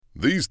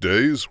These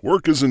days,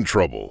 work is in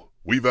trouble.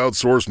 We've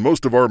outsourced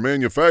most of our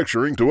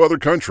manufacturing to other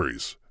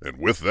countries, and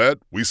with that,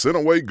 we sent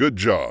away good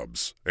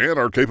jobs and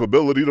our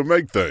capability to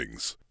make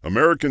things.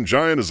 American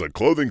Giant is a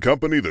clothing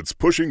company that's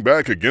pushing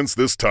back against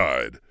this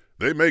tide.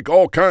 They make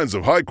all kinds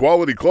of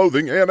high-quality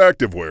clothing and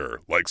activewear,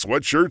 like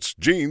sweatshirts,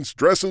 jeans,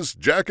 dresses,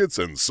 jackets,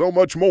 and so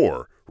much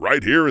more,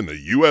 right here in the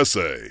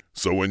USA.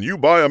 So when you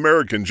buy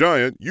American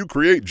Giant, you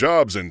create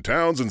jobs in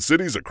towns and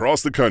cities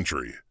across the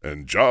country.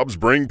 And jobs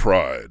bring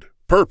pride,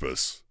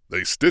 purpose.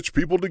 They stitch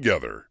people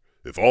together.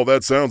 If all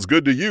that sounds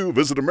good to you,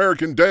 visit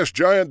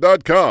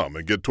American-Giant.com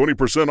and get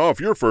 20% off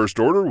your first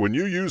order when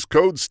you use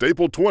code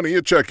STAPLE20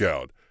 at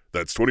checkout.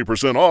 That's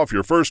 20% off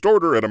your first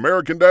order at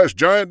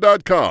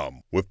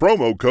American-Giant.com with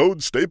promo code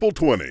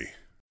STAPLE20.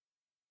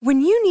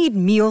 When you need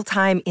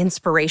mealtime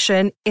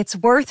inspiration, it's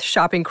worth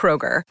shopping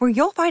Kroger, where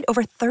you'll find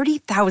over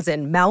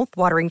 30,000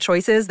 mouth-watering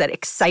choices that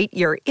excite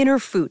your inner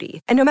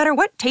foodie. And no matter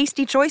what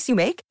tasty choice you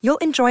make, you'll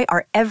enjoy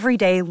our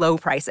everyday low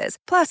prices,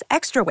 plus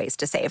extra ways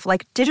to save,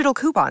 like digital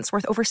coupons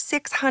worth over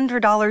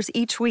 $600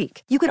 each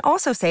week. You can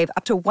also save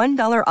up to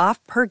 $1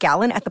 off per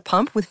gallon at the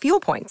pump with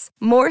fuel points.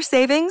 More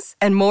savings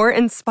and more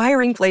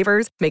inspiring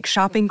flavors make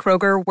shopping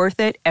Kroger worth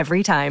it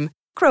every time.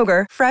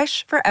 Kroger,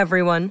 fresh for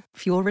everyone.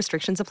 Fuel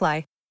restrictions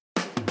apply.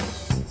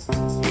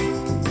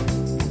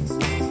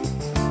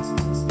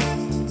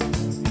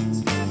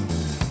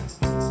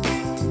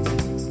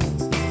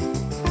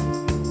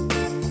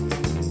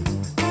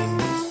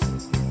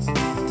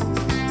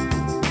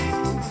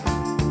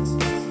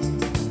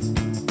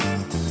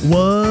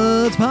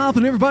 What's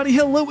poppin', everybody?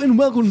 Hello and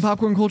welcome to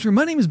Popcorn Culture.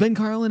 My name is Ben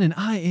Carlin, and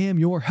I am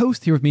your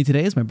host. Here with me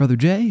today is my brother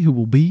Jay, who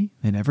will be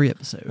in every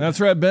episode. That's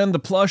right, Ben, the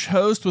plush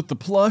host with the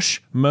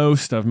plush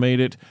most. I've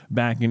made it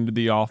back into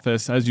the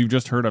office. As you've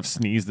just heard, I've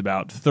sneezed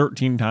about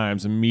 13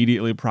 times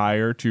immediately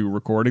prior to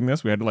recording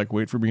this. We had to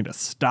wait for me to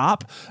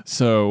stop.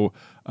 So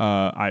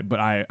I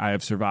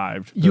have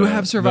survived. You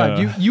have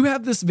survived. You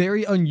have this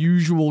very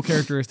unusual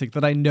characteristic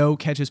that I know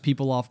catches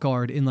people off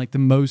guard in the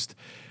most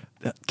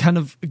kind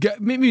of,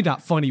 maybe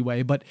not funny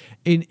way, but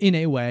in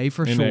a way,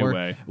 for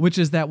sure. Which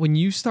is that when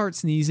you start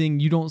sneezing,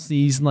 you don't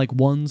sneeze in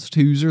ones,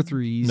 twos, or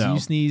threes. No. You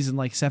sneeze in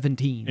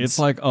 17s. It's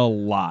a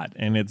lot,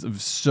 and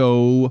it's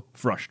so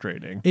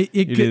frustrating.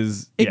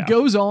 It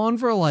goes on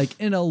for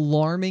an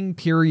alarming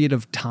period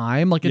of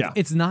time.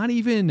 It's not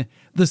even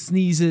the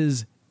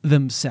sneezes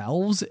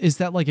themselves. Is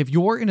that if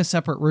you're in a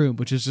separate room,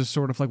 which is just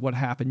sort of what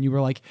happened, you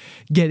were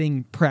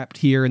getting prepped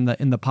here in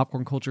the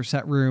Popcorn Culture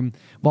set room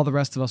while the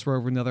rest of us were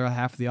over in the other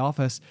half of the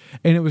office,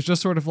 and it was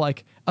just sort of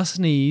a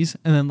sneeze,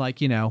 and then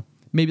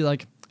maybe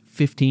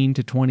 15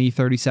 to 20,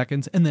 30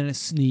 seconds, and then a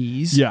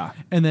sneeze. Yeah.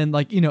 And then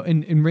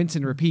and rinse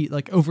and repeat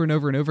over and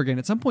over and over again.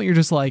 At some point you're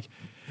just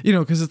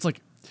because it's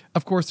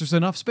of course there's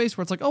enough space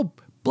where it's oh,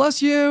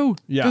 bless you.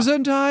 Yeah.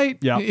 Gesundheit.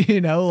 Yeah.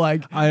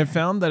 I have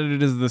found that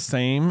it is the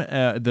same.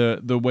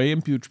 The way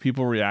in which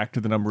people react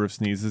to the number of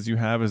sneezes you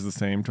have is the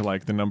same to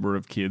the number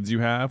of kids you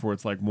have, where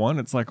it's one,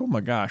 it's oh my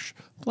gosh,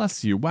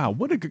 bless you. Wow.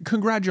 What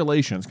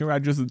congratulations.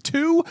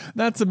 2,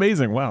 that's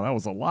amazing. Wow. That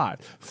was a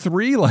lot.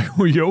 3,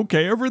 were you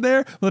okay over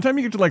there? By the time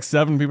you get to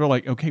 7, people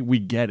are okay, we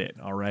get it.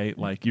 All right.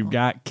 You've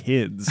got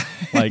kids.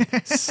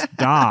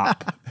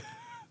 Stop.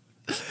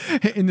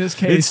 In this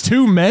case, it's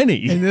too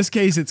many. In this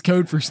case, it's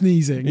code for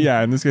sneezing.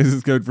 Yeah, in this case,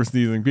 it's code for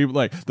sneezing.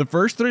 People the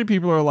first 3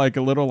 people are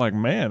a little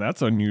man,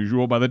 that's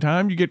unusual. By the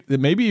time you get,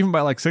 maybe even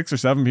by 6 or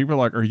 7 people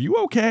are are you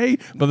okay?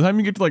 By the time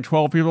you get to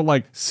 12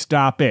 people,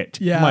 stop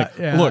it. Yeah,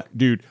 look,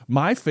 dude,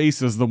 my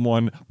face is the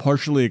one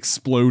partially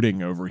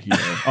exploding over here.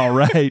 All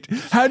right,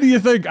 how do you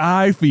think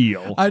I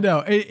feel? I know,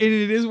 it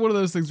is one of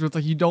those things where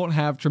it's you don't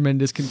have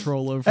tremendous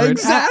control over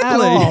exactly. it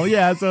at all.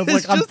 Yeah, so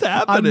it's just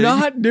happening. I'm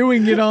not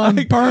doing it on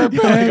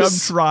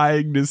purpose. I'm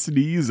trying to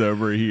sneeze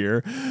over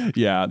here.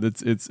 Yeah,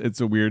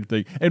 it's a weird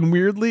thing. And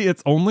weirdly,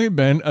 it's only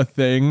been a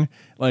thing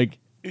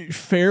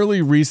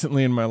fairly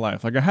recently in my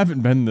life. I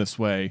haven't been this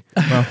way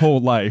my whole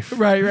life.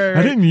 Right.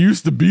 I didn't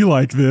used to be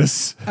like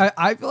this.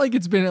 I feel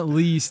it's been at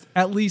least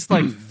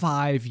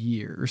 5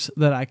 years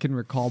that I can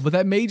recall, but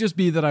that may just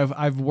be that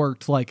I've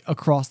worked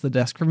across the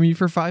desk from you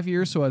for 5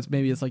 years, so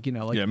maybe it's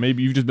yeah,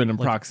 maybe you've just been in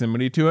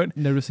proximity to it,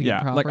 noticing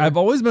it proper. I've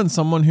always been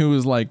someone who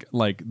is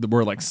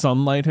where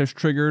sunlight has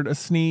triggered a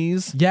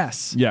sneeze.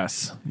 Yes.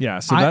 Yeah,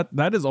 so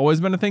that has always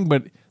been a thing,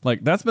 but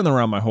that's been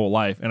around my whole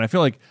life, and I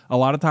feel a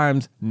lot of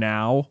times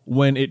now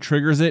when it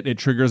triggers it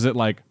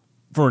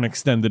for an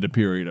extended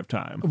period of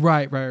time.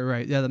 Right.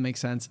 Yeah, that makes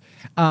sense.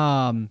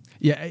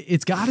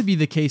 It's got to be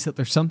the case that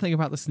there's something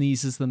about the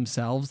sneezes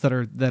themselves that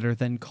are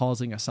then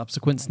causing a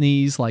subsequent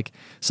sneeze,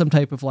 some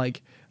type of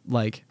I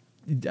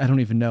don't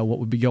even know what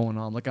would be going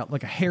on, like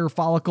a hair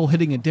follicle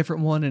hitting a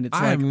different one, and it's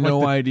I have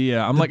no idea.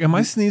 I'm am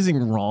I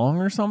sneezing wrong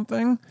or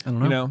something? I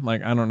don't know. I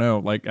don't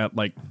know.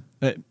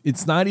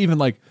 It's not even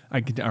I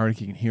already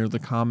can hear the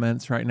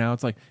comments right now.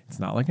 It's it's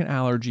not an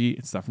allergy.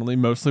 It's definitely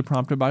mostly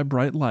prompted by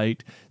bright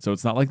light. So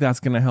it's not that's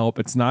going to help.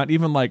 It's not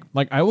even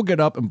I will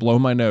get up and blow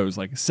my nose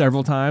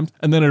several times,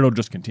 and then it'll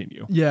just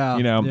continue. Yeah.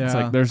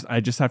 It's I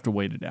just have to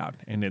wait it out,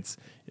 and it's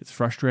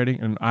frustrating.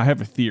 And I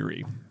have a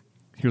theory.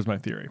 Here's my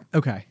theory.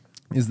 Okay.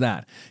 Is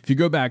that if you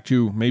go back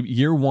to maybe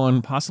year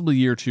 1, possibly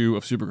year 2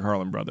 of Super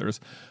Carlin Brothers,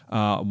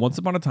 once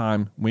upon a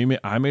time,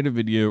 I made a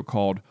video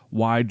called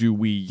 "Why Do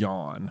We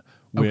Yawn?"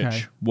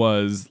 which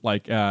was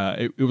like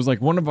it was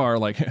like one of our,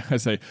 like I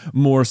say,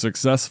 more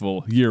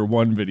successful year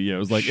 1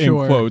 videos, like in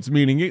quotes,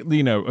 meaning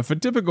if a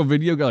typical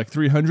video got like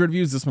 300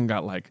 views, this one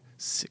got like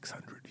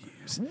 600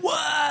 views.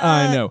 What?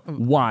 I know,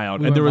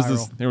 wild. And there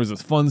was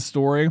this fun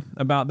story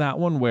about that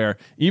one where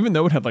even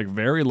though it had like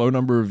very low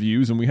number of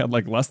views and we had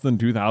like less than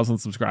 2,000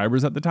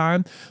 subscribers at the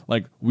time,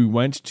 like we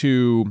went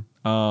to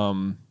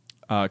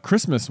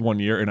Christmas one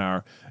year and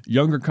our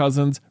younger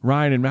cousins,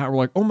 Ryan and Matt, were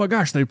like, oh my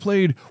gosh, they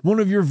played one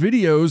of your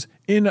videos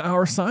in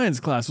our science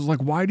class. It was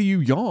like, why do you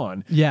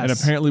yawn? Yes. And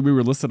apparently we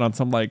were listed on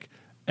some like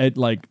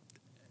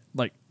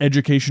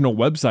educational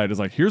website as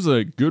like, here's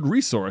a good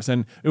resource.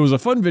 And it was a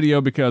fun video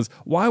because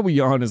why we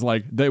yawn is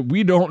like that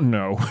we don't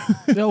know.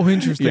 Oh,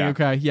 interesting. Yeah.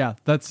 Okay. Yeah.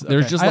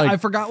 There's just like I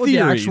forgot what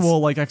theories. the actual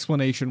like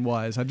explanation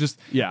was.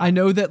 I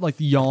know that like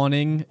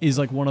yawning is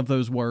like one of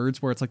those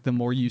words where it's like the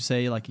more you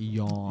say like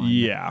yawn.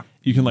 Yeah.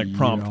 You can like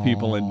prompt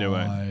people into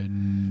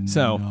it.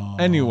 So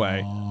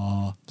anyway,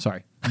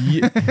 sorry.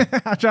 Yeah.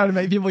 I'm trying to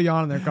make people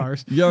yawn in their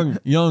cars.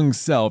 Young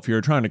self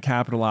here trying to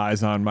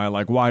capitalize on my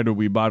like, why do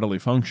we bodily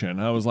function?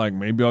 I was like,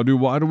 maybe I'll do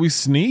why do we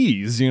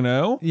sneeze,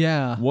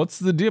 Yeah. What's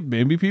the dip?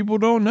 Maybe people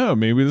don't know.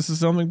 Maybe this is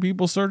something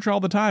people search all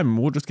the time and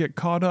we'll just get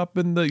caught up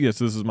in the this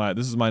is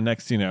my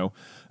next,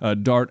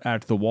 dart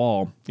at the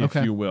wall, if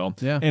you will.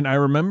 Yeah. And I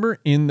remember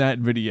in that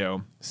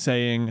video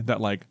saying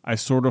that like I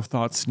sort of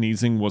thought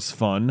sneezing was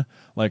fun.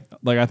 Like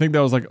I think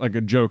that was like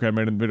a joke I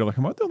made in the video. Like,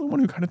 am I the only one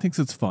who kind of thinks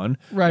it's fun?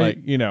 Right.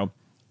 Like,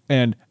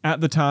 and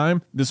at the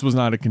time, this was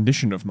not a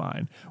condition of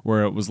mine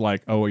where it was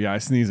like, oh, yeah, I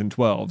sneeze in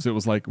 12s. It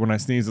was like when I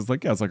sneeze, it's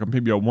like, yeah, it's like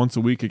maybe a once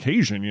a week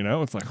occasion,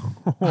 It's like,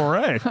 all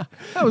right.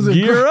 That was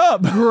Gear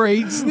up.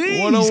 Great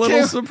sneeze. What a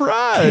little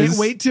surprise. Can't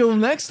wait till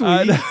next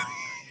week.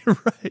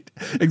 Right.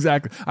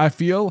 Exactly. I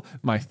feel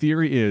my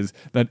theory is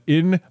that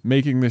in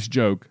making this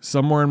joke,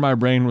 somewhere in my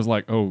brain was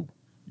like, oh,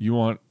 you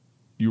want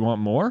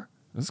more?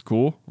 That's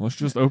cool. Let's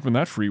just open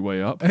that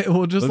freeway up.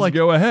 We'll just Let's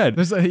go ahead.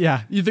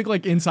 You think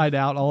like Inside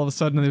Out, all of a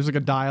sudden there's like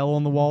a dial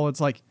on the wall. It's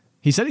like,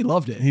 he said he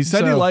loved it. He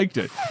said he liked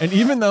it. And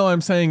even though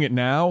I'm saying it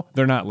now,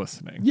 they're not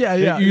listening. Yeah.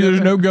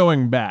 There's no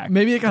going back.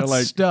 Maybe it got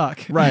stuck.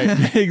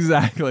 Right.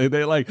 Exactly.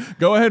 They like,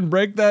 go ahead and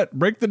break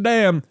the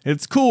dam.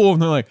 It's cool.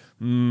 And they're like,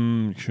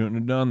 shouldn't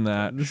have done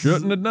that.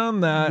 Shouldn't have done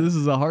that. This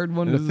is a hard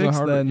one to fix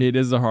then. It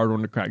is a hard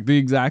one to crack. The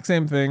exact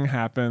same thing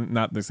happened.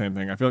 Not the same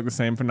thing. I feel like the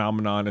same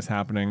phenomenon is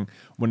happening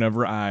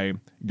whenever I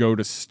go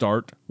to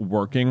start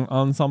working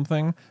on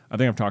something. I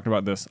think I've talked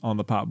about this on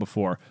the pod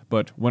before,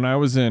 but when I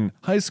was in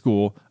high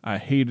school, I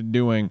hated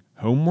doing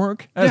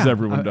homework, as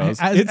everyone does.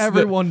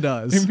 Everyone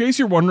does. In case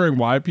you're wondering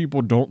why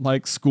people don't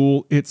like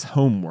school, it's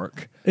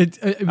homework.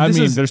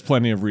 There's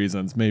plenty of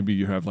reasons. Maybe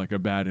you have like a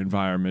bad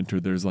environment, or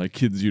there's like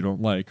kids you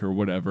don't like or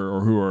whatever,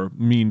 or who are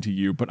mean to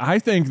you. But I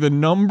think the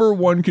number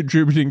one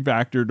contributing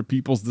factor to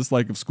people's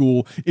dislike of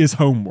school is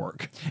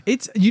homework.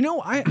 It's,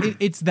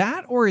 it's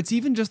that, or it's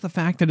even just the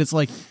fact that it's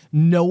like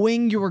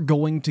knowing you're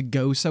going to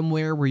go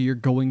somewhere where you're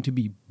going to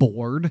be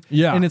bored.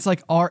 Yeah. And it's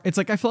like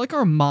I feel like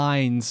our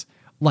minds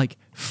like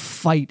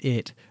fight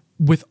it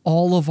with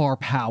all of our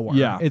power.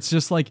 Yeah. It's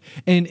just like,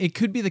 and it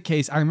could be the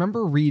case. I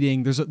remember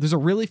reading, there's a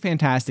really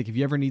fantastic, if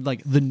you ever need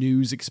like the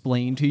news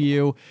explained to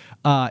you,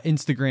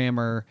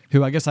 Instagrammer,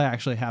 who I guess I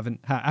actually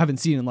haven't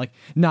seen in like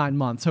 9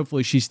 months.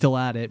 Hopefully she's still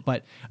at it,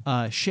 but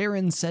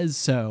Sharon Says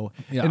So.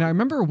 Yeah. And I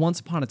remember once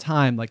upon a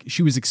time, like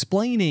she was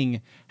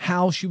explaining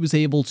how she was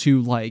able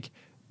to like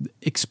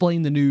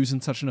explain the news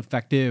in such an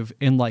effective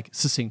and like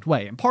succinct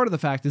way. And part of the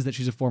fact is that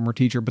she's a former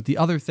teacher, but the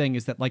other thing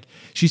is that like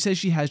she says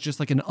she has just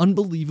like an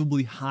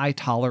unbelievably high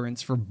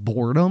tolerance for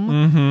boredom.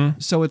 Mm-hmm.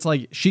 So it's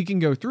like she can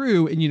go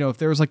through and if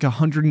there's like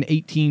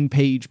 118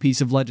 page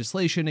piece of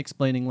legislation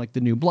explaining like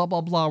the new blah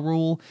blah blah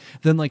rule,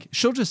 then like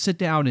she'll just sit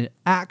down and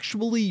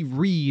actually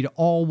read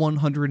all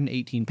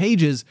 118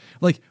 pages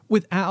like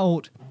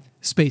without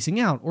spacing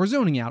out or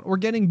zoning out or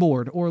getting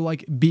bored or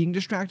like being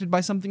distracted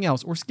by something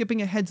else or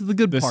skipping ahead to the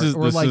good part.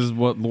 This is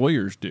what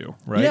lawyers do,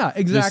 right? Yeah,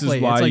 exactly. This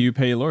is why you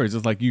pay lawyers.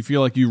 It's like you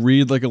feel like you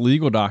read like a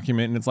legal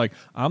document and it's like,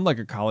 I'm like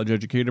a college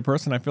educated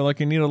person. I feel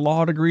like I need a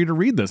law degree to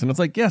read this. And it's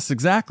like, yes,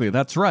 exactly.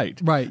 That's right.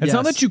 Right. It's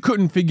not that you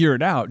couldn't figure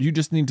it out. You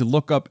just need to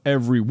look up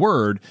every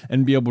word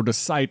and be able to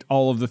cite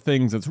all of the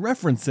things it's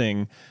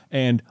referencing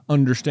and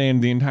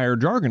understand the entire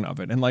jargon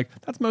of it. And like,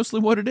 that's mostly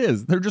what it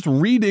is. They're just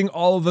reading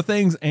all of the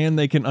things and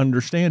they can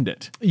understand it.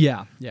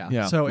 Yeah.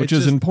 So which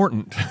is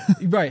important.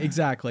 Right,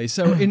 exactly.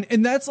 So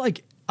and that's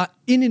like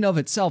in and of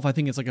itself, I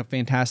think it's like a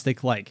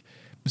fantastic like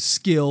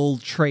skill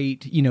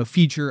trait,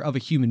 feature of a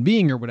human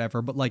being or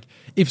whatever. But like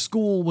if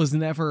school was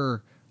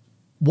never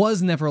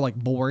like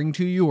boring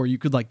to you, or you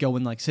could like go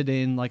and like sit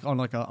in like on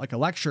like a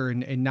lecture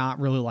and not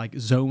really like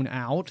zone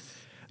out,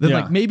 then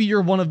like maybe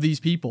you're one of these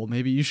people.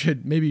 Maybe you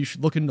should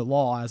look into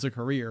law as a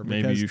career.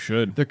 Maybe you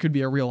should. There could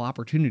be a real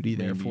opportunity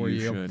there for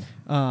you.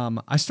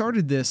 I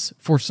started this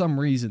for some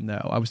reason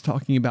though. I was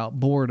talking about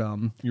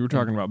boredom. You were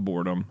talking about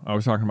boredom. I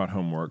was talking about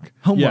homework.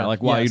 Yeah,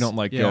 like why you don't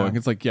like going.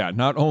 It's like,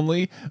 not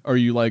only are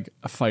you like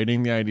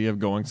fighting the idea of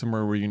going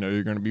somewhere where you know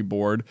you're going to be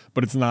bored,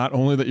 but it's not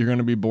only that you're going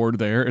to be bored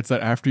there, it's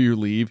that after you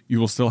leave, you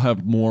will still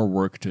have more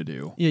work to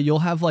do. Yeah, you'll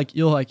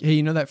hey,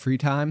 you know that free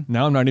time?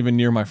 Now I'm not even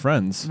near my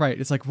friends. Right.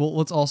 It's like, well,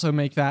 let's also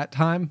make that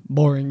time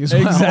boring as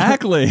well.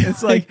 Exactly.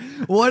 It's like,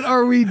 what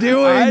are we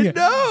doing? I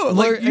know.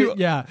 Like you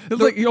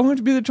don't have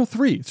to be there till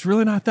 3. It's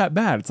really not that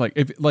bad. It's like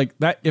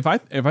if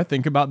I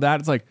think about that,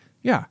 it's like,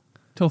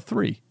 till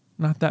 3.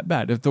 Not that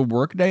bad. If the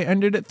workday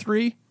ended at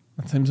 3,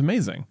 that seems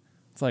amazing.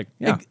 It's like,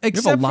 you have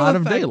a lot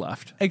of day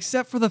left.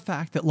 Except for the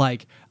fact that,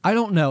 like, I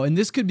don't know, and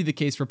this could be the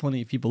case for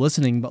plenty of people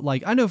listening, but,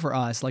 like, I know for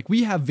us, like,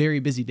 we have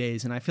very busy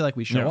days, and I feel like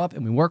we show up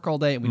and we work all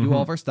day and we do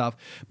all of our stuff.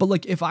 But,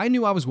 like, if I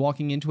knew I was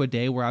walking into a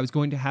day where I was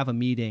going to have a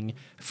meeting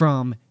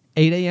from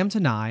 8 a.m. to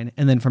 9,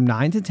 and then from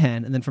 9 to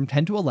 10, and then from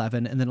 10 to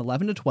 11, and then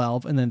 11 to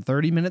 12, and then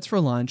 30 minutes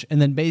for lunch,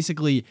 and then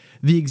basically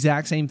the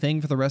exact same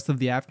thing for the rest of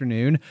the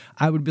afternoon,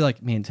 I would be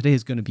like, man, today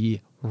is going to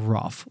be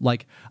rough.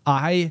 Like,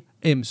 I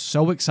am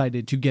so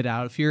excited to get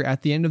out of here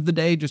at the end of the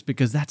day, just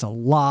because that's a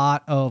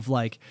lot of,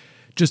 like,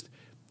 just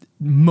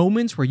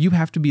moments where you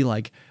have to be,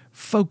 like,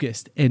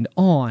 focused and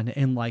on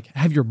and, like,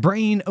 have your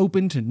brain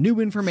open to new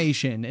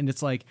information. And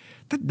it's like,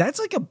 that's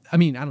like I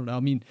don't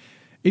know.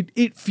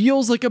 It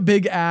feels like a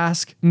big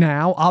ask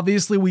now.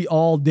 Obviously, we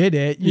all did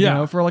it, you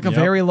know, for like a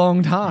very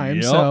long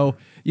time. So,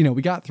 you know,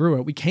 we got through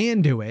it. We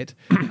can do it.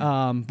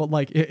 But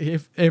like,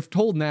 if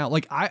told now,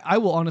 like, I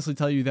will honestly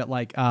tell you that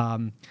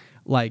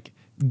like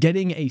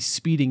getting a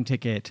speeding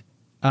ticket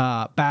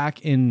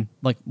back in,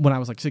 like, when I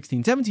was like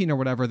 16, 17 or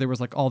whatever, there was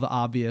like all the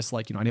obvious,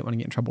 like, you know, I didn't want to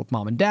get in trouble with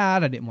mom and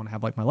dad. I didn't want to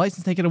have like my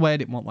license taken away. I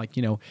didn't want, like,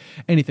 you know,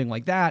 anything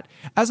like that.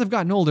 As I've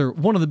gotten older,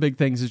 one of the big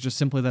things is just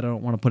simply that I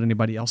don't want to put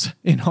anybody else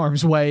in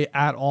harm's way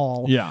at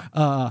all.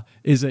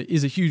 Is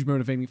a huge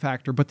motivating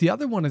factor. But the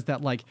other one is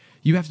that, like,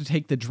 you have to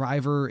take the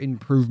driver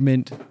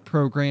improvement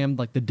program,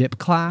 like the DIP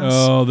class.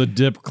 Oh, the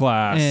DIP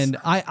class. And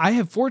I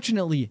have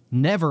fortunately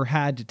never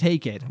had to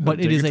take it,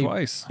 but it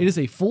is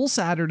a full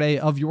Saturday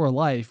of your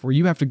life where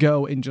you have to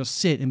go and just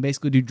sit and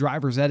basically do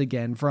driver's ed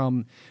again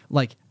from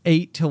like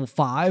 8 till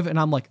 5. And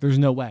I'm like, there's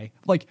no way.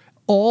 Like,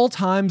 all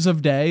times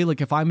of day,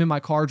 like, if I'm in my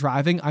car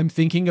driving, I'm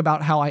thinking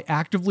about how I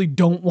actively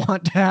don't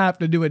want to have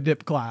to do a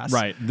DIP class.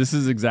 Right. This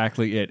is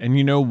exactly it. And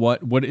you know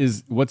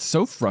what's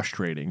so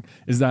frustrating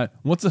is that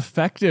what's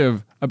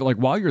effective, like,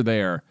 while you're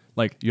there,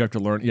 like, you have to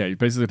learn, you're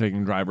basically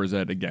taking driver's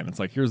ed again. It's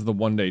like, here's the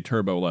 1-day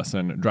turbo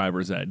lesson,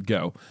 driver's ed,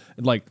 go.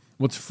 Like,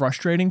 what's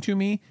frustrating to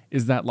me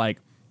is that,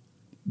 like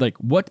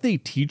what they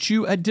teach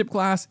you at DIP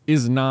class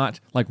is not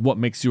like what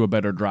makes you a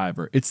better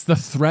driver. It's the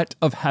threat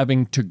of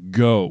having to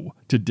go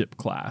to DIP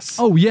class.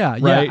 Oh yeah,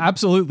 right? Yeah,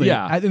 absolutely.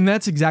 Yeah. And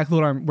that's exactly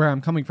where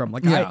I'm coming from.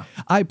 Like,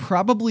 I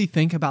probably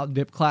think about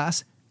DIP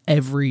class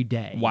every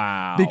day.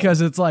 Wow. Because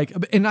it's like,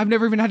 and I've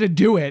never even had to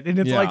do it. And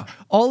it's like,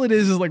 all it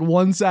is like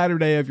one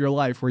Saturday of your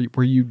life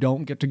where you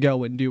don't get to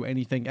go and do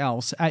anything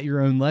else at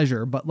your own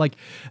leisure. But like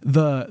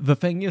the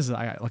thing is,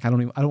 I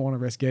don't want to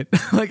risk it.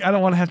 Like, I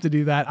don't want to have to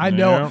do that. I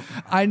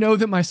know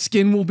that my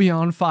skin will be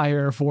on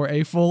fire for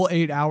a full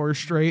 8 hours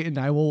straight, and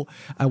I will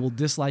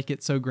dislike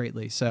it so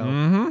greatly. So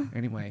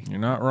anyway, you're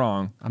not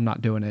wrong. I'm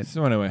not doing it.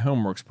 So anyway,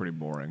 homework's pretty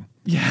boring.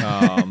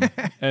 Yeah.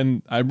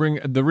 And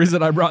the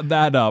reason I brought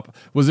that up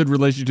was in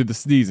relation to the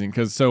sneezing,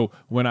 because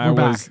when I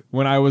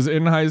was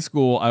in high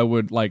school, I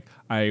would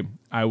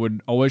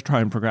always try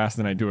and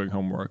procrastinate doing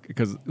homework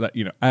because,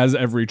 you know, as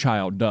every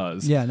child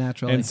does. Yeah,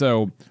 naturally. And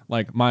so,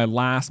 like, my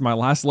last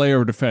layer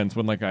of defense,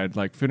 when like I'd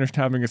like finished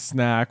having a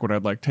snack, when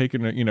I'd like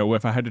taken a, you know,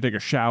 if I had to take a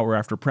shower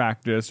after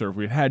practice, or if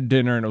we had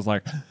dinner, and it was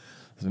like,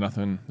 there's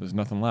nothing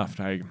left.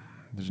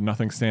 There's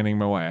nothing standing in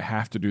my way. I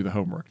have to do the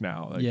homework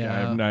now. Like,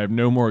 I have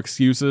no more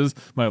excuses.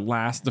 My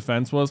last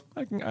defense was,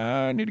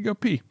 I need to go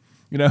pee.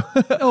 You know,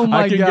 oh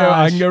my gosh.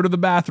 I can go to the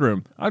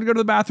bathroom. I'd go to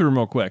the bathroom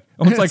real quick.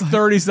 It's like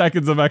 30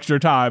 seconds of extra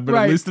time, but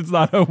at least it's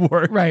not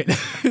homework. Right.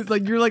 It's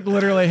like you're like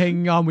literally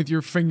hanging on with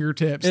your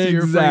fingertips to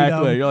your freedom.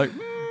 Exactly. You're like,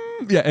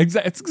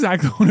 it's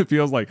exactly what it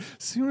feels like.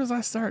 As soon as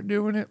I start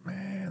doing it,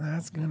 man,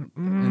 that's gonna.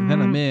 And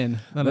then I'm in.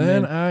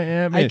 Then I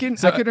am in.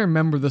 I can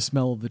remember the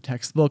smell of the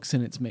textbooks,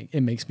 and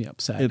it makes me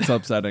upset. It's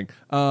upsetting.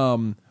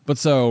 But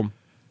so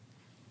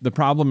the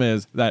problem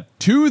is that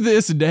to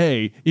this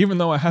day, even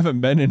though I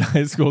haven't been in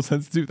high school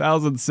since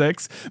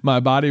 2006, my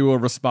body will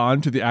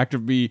respond to the act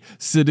of me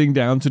sitting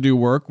down to do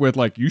work with,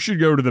 like, you should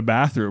go to the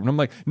bathroom. And I'm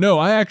like, no,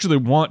 I actually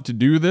want to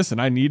do this,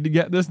 and I need to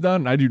get this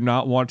done. And I do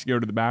not want to go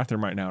to the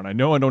bathroom right now. And I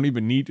know I don't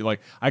even need to.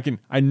 Like,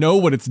 I know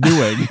what it's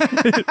doing.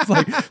 It's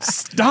like,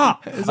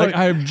 stop. It's like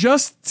I'm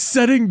just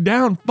sitting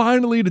down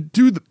finally to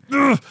do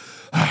the.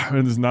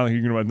 and there's nothing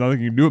you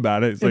can do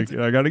about it. It's like,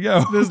 I gotta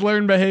go. This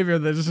learned behavior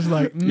that's just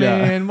like,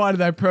 man, why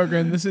did I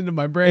program this into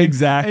my brain?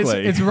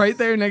 Exactly. It's right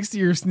there next to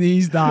your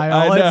sneeze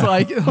dial. It's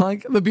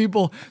like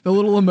the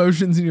little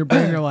emotions in your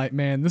brain are like,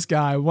 man, this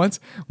guy, once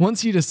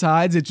he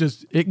decides,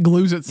 it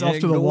glues itself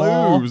to the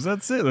wall.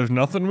 That's it. There's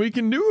nothing we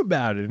can do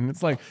about it. And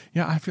it's like,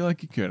 yeah, I feel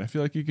like you could. I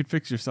feel like you could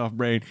fix yourself,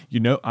 brain.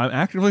 I'm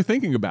actively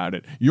thinking about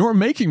it. You're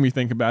making me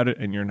think about it,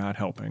 and you're not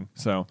helping.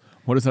 So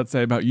what does that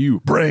say about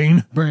you,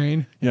 brain?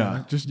 Brain.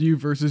 Yeah. Just you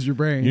versus your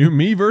brain.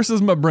 Me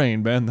versus my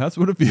brain, Ben. That's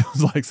what it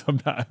feels like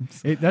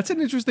sometimes. That's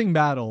an interesting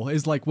battle,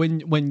 is like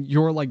when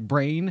your like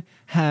brain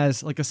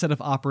has like a set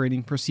of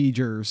operating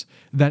procedures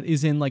that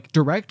is in like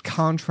direct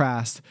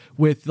contrast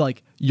with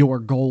like your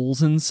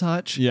goals and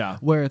such. Yeah.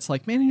 Where it's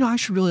like, man, I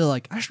should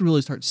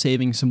really start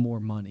saving some more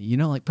money.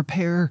 Like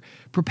prepare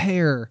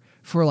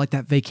for like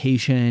that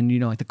vacation,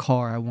 like the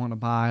car I want to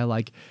buy,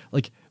 like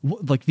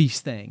these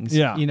things.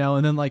 Yeah.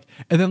 And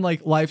then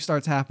life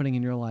starts happening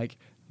and you're like,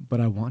 but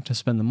I want to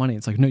spend the money.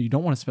 It's like, no, you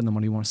don't want to spend the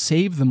money. You want to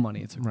save the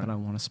money. It's like, but I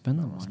want to spend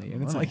the money.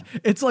 And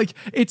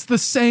it's the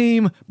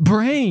same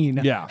brain.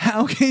 Yeah.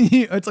 How can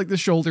you? It's like the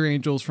shoulder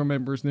angels from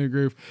Emperor's New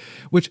Groove,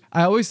 which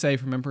I always say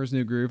from Emperor's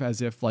New Groove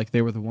as if like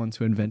they were the ones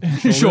who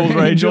invented shoulder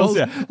angels.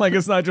 Yeah. Like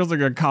it's not just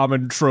like a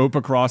common trope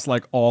across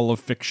like all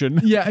of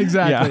fiction. Yeah,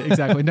 exactly. Yeah.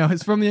 Exactly. No,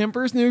 it's from the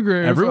Emperor's New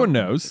Groove. Everyone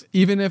knows.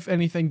 Even if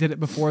anything did it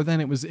before then,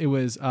 it was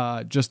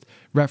just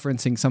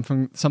referencing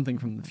something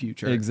from the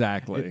future.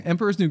 Exactly.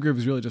 Emperor's New Groove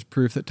is really just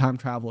proof that time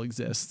travel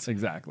exists.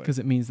 Exactly. Because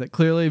it means that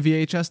clearly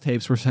VHS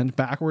tapes were sent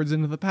backwards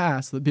into the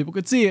past so that people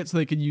could see it so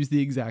they could use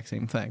the exact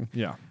same thing.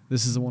 Yeah.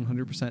 This is a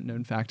 100%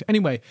 known fact.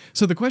 Anyway,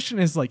 so the question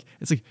is like,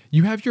 it's like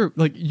you have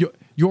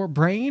your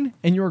brain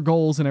and your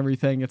goals and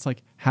everything. It's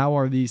like, how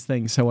are these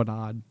things so at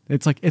odds?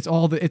 It's like it's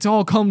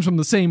all comes from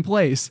the same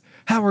place.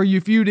 How are you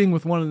feuding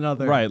with one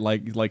another? Right,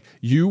 like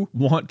you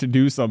want to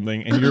do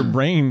something, and your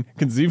brain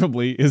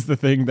conceivably is the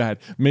thing that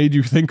made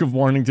you think of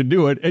wanting to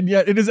do it, and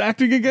yet it is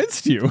acting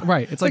against you.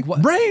 Right. It's like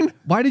what, brain.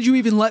 Why did you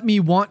even let me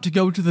want to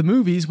go to the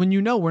movies when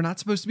we're not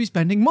supposed to be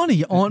spending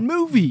money on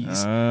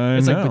movies?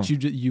 It's like, but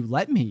you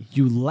let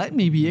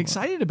me be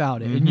excited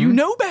about it, and you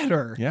know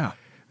better. Yeah.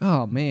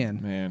 Oh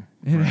man.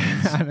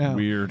 I know.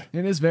 Weird.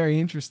 It is very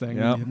interesting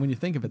when you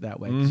think of it that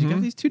way, because you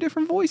got these two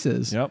different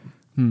voices. Yep.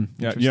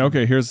 Yeah.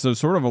 Okay. Here's so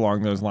sort of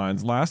along those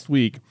lines. Last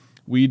week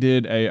we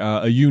did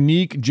a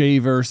unique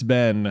J-verse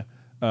Ben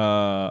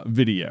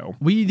video.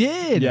 We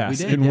did. Yes.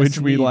 We did. In which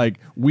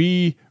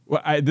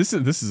this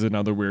is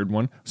another weird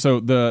one. So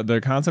the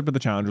concept of the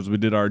challenge was we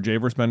did our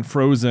J-verse Ben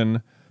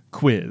Frozen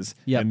quiz.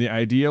 Yep. And the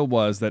idea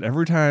was that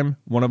every time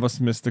one of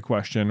us missed a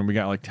question, we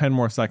got like 10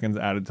 more seconds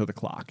added to the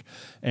clock.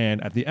 And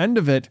at the end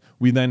of it,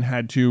 we then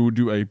had to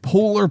do a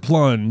polar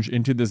plunge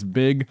into this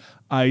big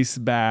ice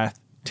bath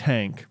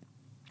tank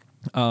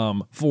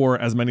for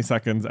as many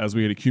seconds as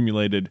we had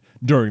accumulated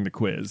during the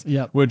quiz.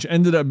 Yep. Which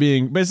ended up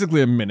being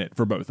basically a minute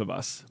for both of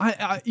us.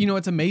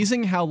 It's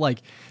amazing how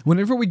like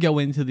whenever we go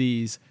into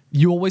these,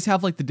 you always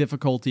have like the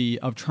difficulty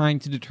of trying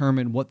to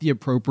determine what the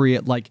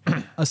appropriate like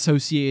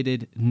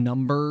associated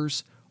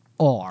numbers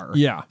are.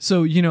 Yeah.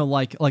 So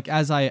like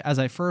as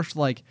I first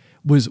like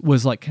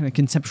was like kind of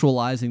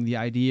conceptualizing the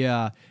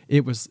idea,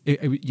 it's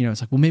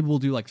like, well, maybe we'll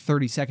do like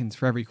 30 seconds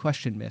for every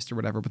question missed or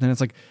whatever. But then it's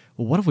like,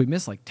 well, what if we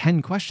miss like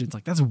 10 questions?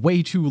 Like that's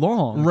way too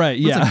long.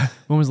 Right. But yeah. Like,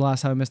 when was the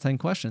last time I missed 10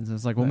 questions? And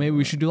it's like, well, maybe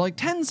we should do like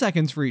 10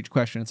 seconds for each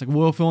question. It's like,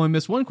 well, if you only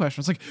missed one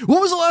question, it's like, when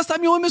was the last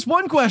time you only missed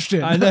one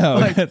question? I know.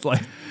 It's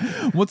like,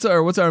 what's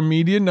our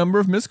median number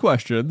of missed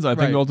questions? I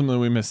think ultimately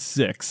we missed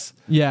 6.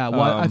 Yeah.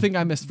 Well, I think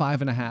I missed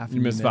 5.5.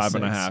 You missed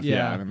 5.5.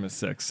 Yeah. And I missed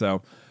 6.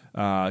 So. We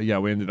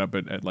ended up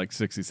at like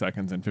 60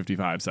 seconds and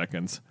 55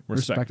 seconds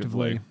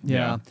respectively.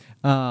 Yeah.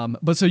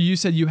 But so you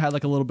said you had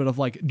like a little bit of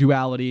like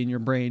duality in your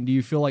brain. Do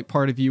you feel like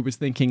part of you was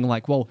thinking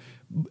like, well,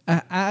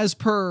 as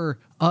per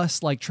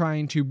us like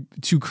trying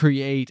to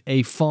create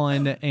a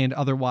fun and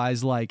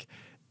otherwise like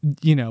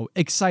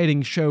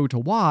exciting show to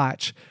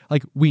watch,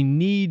 like we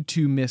need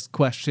to miss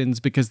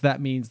questions because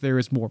that means there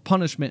is more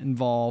punishment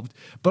involved,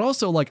 but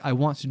also like I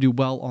want to do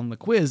well on the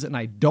quiz and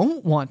I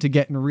don't want to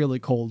get in really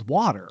cold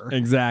water.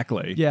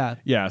 Exactly.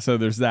 Yeah. So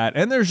there's that,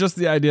 and there's just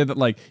the idea that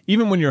like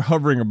even when you're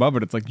hovering above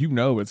it, it's like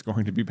it's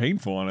going to be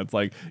painful, and it's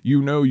like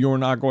you're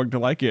not going to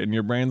like it, and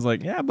your brain's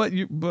like, yeah, but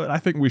I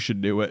think we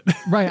should do it.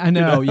 Right. I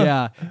know.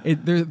 Yeah.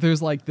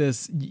 There's like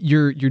this.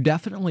 You're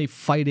definitely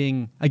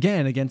fighting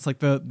again against like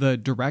the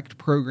direct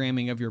programming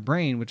of your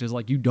brain, which is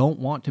like you don't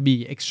want to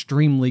be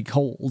extremely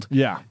cold.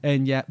 Yeah.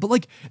 And yet, but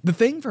like the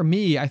thing for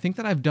me, I think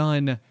that I've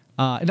done,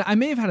 and I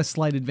may have had a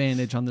slight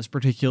advantage on this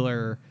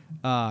particular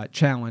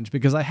challenge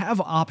because I have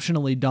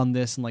optionally done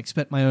this and like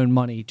spent my own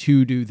money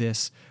to do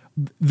this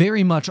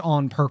very much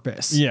on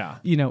purpose. Yeah.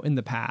 In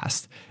the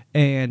past.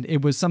 And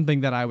it was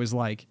something that I was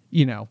like,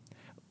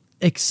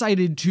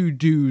 excited to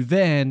do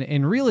then,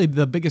 and really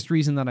the biggest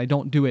reason that I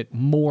don't do it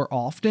more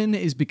often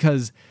is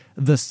because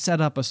the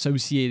setup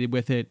associated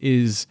with it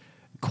is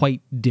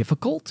quite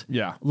difficult.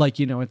 Yeah. Like,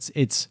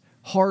 it's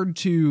hard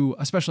to,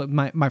 especially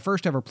my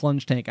first ever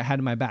plunge tank I had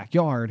in my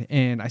backyard,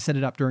 and I set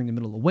it up during the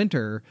middle of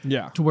winter.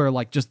 Yeah. To where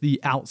like just the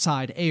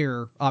outside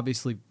air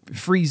obviously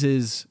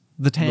freezes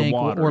the tank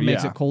water, or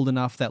makes it cold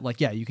enough that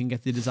like, yeah, you can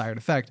get the desired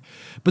effect.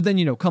 But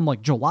then, come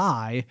like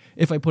July,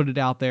 if I put it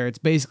out there, it's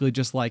basically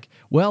just like,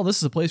 well, this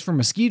is a place for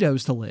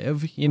mosquitoes to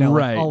live, Right.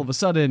 Like all of a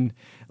sudden,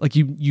 like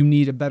you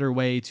need a better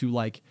way to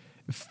like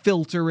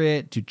filter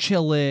it, to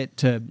chill it,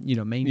 to,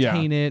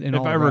 maintain it. And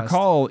if all I the rest.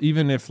 recall,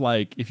 even if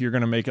you're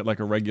going to make it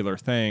like a regular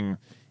thing,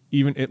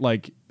 even it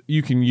like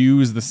you can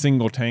use the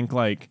single tank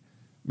like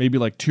maybe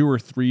like 2 or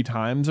 3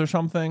 times or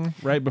something,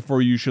 right?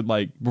 Before you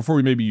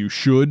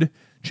should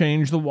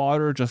change the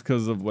water, just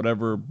because of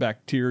whatever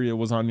bacteria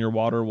was on your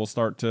water will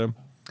start to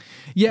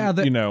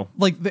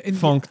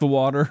funk the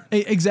water.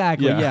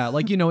 Exactly. Yeah.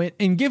 Like,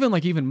 and given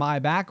like even my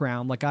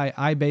background, like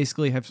I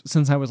basically have,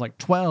 since I was like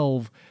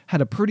 12, had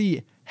a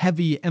pretty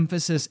heavy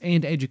emphasis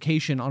and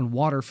education on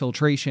water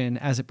filtration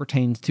as it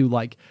pertains to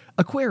like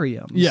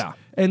aquariums. Yeah.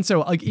 And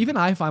so like even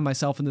I find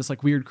myself in this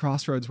like weird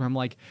crossroads where I'm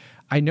like,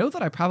 I know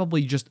that I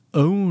probably just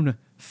own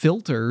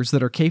filters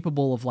that are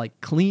capable of like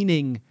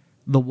cleaning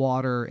the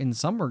water in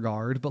some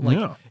regard, but like,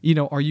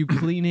 are you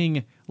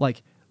cleaning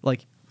like,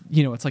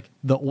 it's like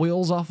the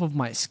oils off of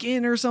my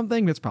skin or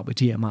something? That's probably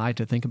TMI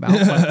to think about.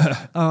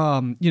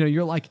 But,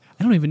 you're like,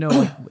 I don't even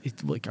know,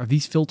 like, are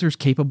these filters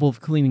capable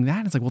of cleaning that?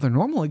 And it's like, well, they're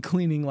normally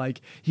cleaning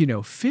like,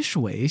 fish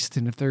waste.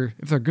 And if they're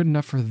good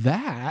enough for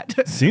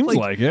that, seems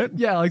like it.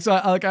 Yeah. Like, so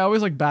I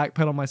always like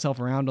backpedal myself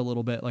around a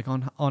little bit, like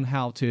on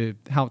how to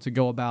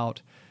go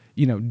about,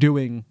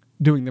 doing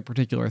the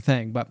particular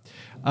thing. But,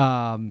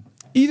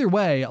 either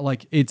way,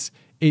 like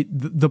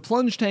the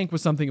plunge tank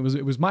was something,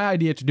 it was my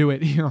idea to do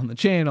it here on the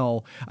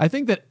channel. I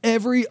think that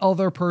every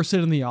other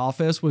person in the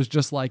office was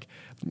just like,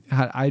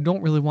 I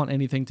don't really want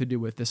anything to do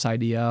with this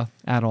idea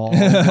at all.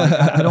 Like,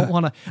 I don't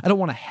want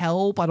to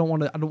help. I don't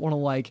want to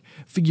like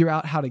figure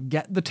out how to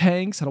get the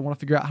tanks. I don't want to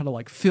figure out how to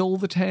like fill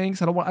the tanks.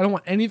 I don't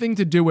want anything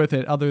to do with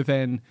it other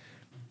than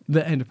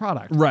the end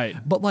product. Right.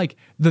 But like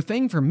the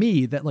thing for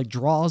me that like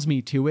draws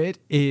me to it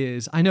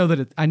is I know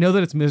that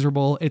it's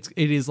miserable. It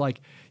is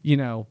like,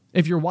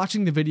 if you're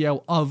watching the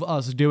video of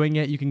us doing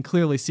it, you can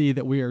clearly see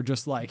that we are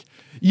just like,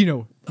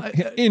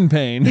 in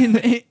pain.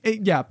 Pain.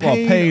 Well,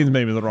 pain's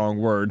maybe the wrong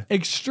word.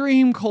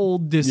 Extreme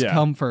cold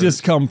discomfort. Yeah.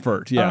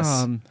 Discomfort,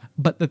 yes.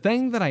 But the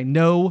thing that I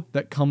know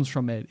that comes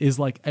from it is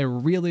like a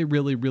really,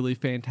 really, really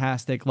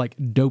fantastic like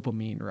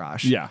dopamine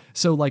rush. Yeah.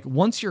 So like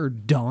once you're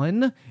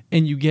done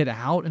and you get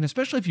out, and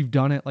especially if you've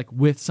done it like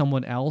with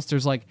someone else,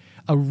 there's like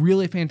a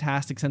really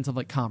fantastic sense of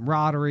like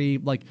camaraderie.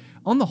 Like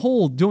on the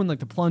whole, doing like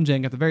the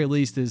plunging at the very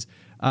least is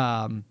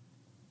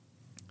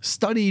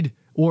studied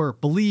or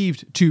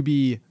believed to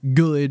be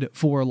good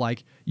for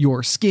like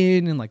your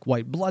skin and like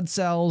white blood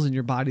cells and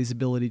your body's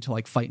ability to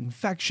like fight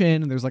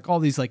infection. And there's like all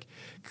these like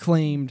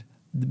claimed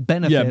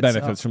benefits. Yeah,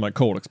 benefits from like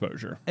cold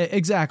exposure.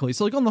 Exactly.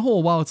 So like on the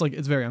whole, while it's like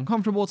it's very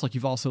uncomfortable, it's like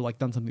you've also like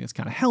done something that's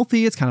kind of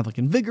healthy. It's kind of like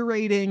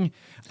invigorating.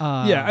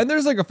 Yeah, and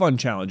there's like a fun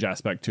challenge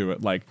aspect to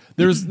it. Like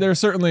there's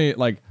certainly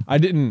like I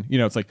didn't,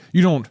 it's like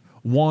you don't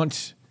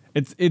want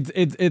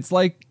it's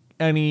like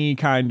any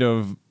kind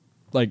of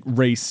like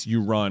race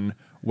you run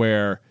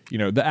where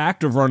the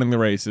act of running the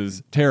race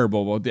is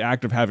terrible, but the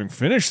act of having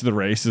finished the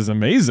race is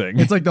amazing.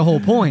 It's like the whole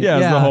point. Yeah,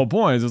 it's the whole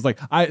point. It's like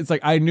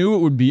I knew it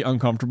would be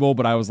uncomfortable,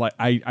 but I was like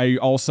I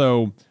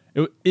also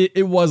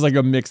it was like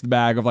a mixed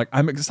bag of like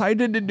I'm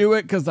excited to do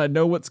it because I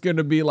know it's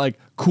gonna be like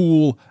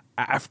cool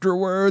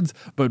afterwards,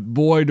 but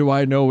boy do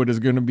I know it is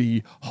going to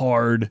be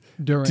hard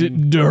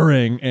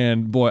during.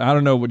 And boy, I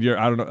don't know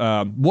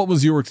what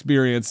was your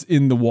experience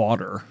in the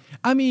water?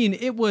 I mean,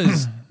 it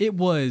was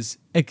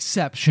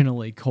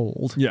exceptionally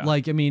cold. Yeah.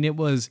 Like, I mean, it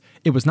was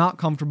not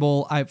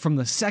comfortable. From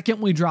the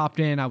second we dropped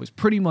in, I was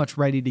pretty much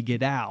ready to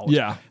get out.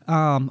 Yeah.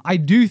 I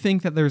do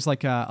think that there's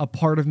like a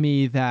part of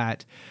me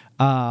that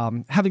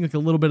having like a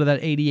little bit of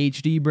that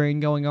ADHD brain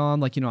going on,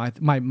 like,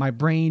 my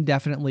brain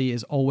definitely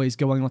is always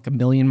going like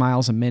 1,000,000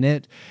 miles a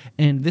minute.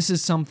 And this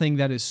is something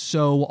that is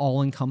so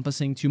all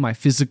encompassing to my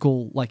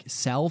physical like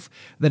self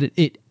that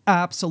it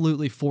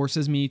absolutely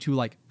forces me to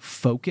like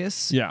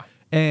focus. Yeah.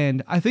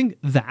 And I think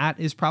that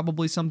is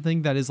probably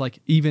something that is like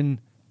even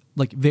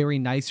like very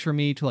nice for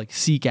me to like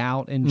seek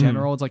out in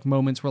general. It's like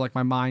moments where like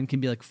my mind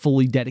can be like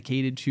fully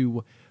dedicated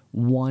to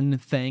one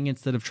thing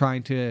instead of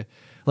trying to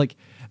like,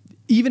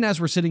 even as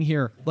we're sitting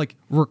here like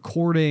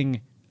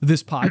recording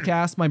this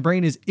podcast, my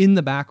brain is in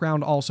the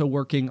background also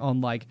working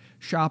on like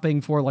shopping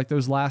for like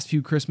those last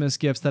few Christmas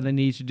gifts that I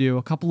need to do,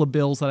 a couple of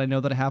bills that I know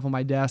that I have on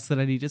my desk that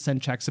I need to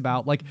send checks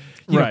about. Like,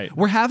 right.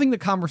 We're having the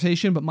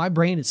conversation, but my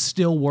brain is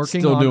still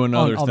working doing on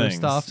other other things.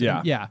 stuff. Yeah.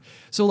 And yeah.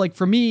 So like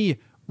for me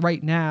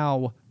right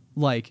now,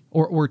 like,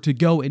 or to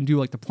go and do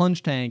like the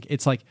plunge tank,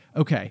 it's like,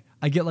 okay,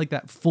 I get like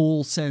that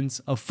full sense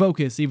of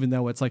focus, even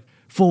though it's like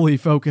fully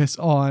focused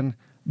on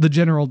the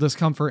general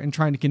discomfort and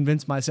trying to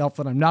convince myself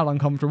that I'm not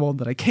uncomfortable and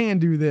that I can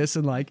do this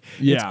and like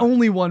it's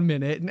only 1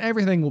 minute and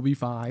everything will be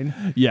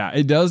fine. Yeah,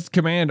 it does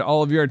command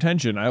all of your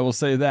attention. I will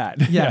say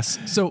that. Yes.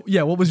 So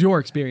what was your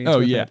experience?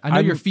 with it? I know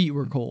your feet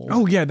were cold.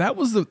 Oh yeah, that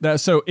was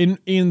so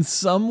in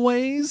some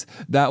ways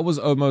that was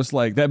almost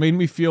like that made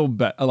me feel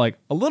like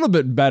a little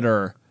bit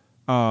better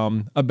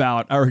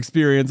about our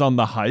experience on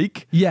the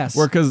hike.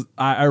 Yes. Because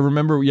I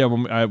remember,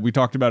 when we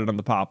talked about it on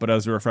the pop, but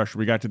as a refresher,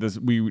 we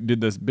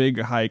did this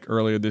big hike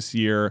earlier this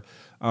year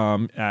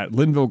at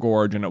Linville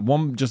Gorge, and at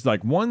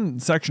one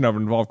section of it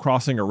involved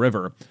crossing a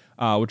river,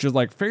 which is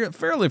like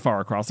fairly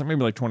far across, like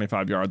maybe like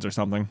 25 yards or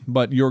something,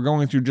 but you're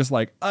going through just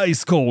like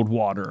ice cold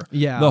water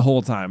the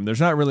whole time.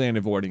 There's not really any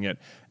avoiding it.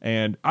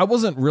 And I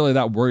wasn't really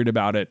that worried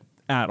about it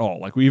at all.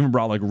 Like we even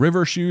brought like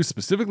river shoes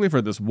specifically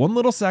for this one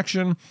little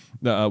section.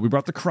 We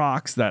brought the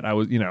Crocs that I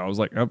was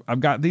like, I've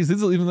got these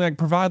will even like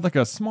provide like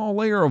a small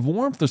layer of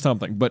warmth or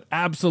something, but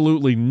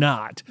absolutely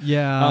not.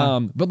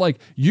 Yeah. But like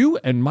you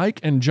and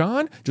Mike and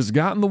John just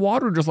got in the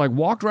water, just like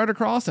walked right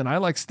across, and I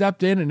like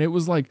stepped in, and it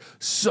was like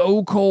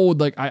so cold.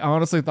 Like I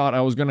honestly thought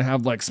I was gonna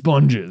have like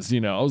sponges.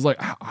 I was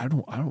like, I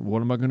don't.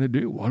 What am I gonna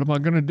do? What am I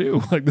gonna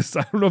do? Like this,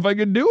 I don't know if I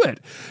can do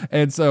it.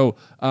 And so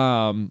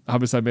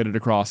obviously I made it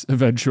across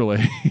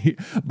eventually.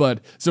 But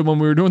so when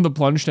we were doing the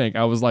plunge tank,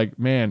 I was like,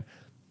 man,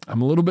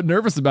 I'm a little bit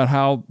nervous about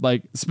how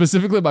like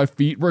specifically my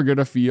feet were going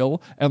to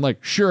feel. And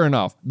like, sure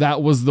enough,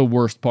 that was the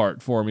worst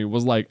part for me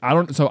was like, I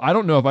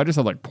don't know if I just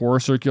have like poor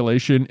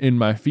circulation in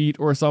my feet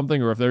or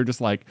something, or if they're just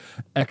like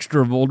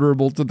extra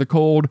vulnerable to the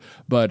cold.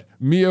 But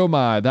me, oh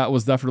my, that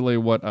was definitely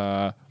what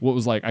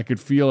was like, I could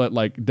feel it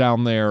like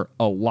down there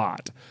a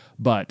lot.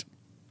 But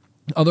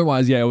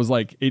otherwise, it was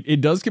like,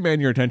 it does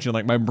command your attention.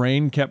 Like my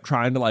brain kept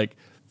trying to like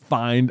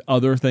find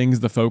other things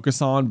to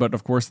focus on, but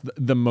of course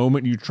the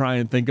moment you try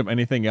and think of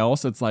anything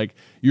else, it's like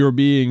you're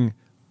being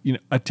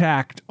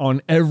attacked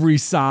on every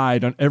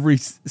side, on every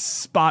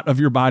spot of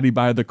your body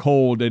by the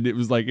cold. And it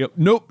was like,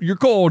 nope, you're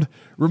cold.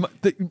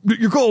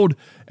 You're cold.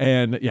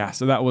 And yeah,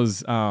 so that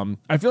was,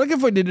 I feel like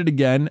if I did it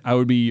again, I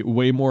would be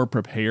way more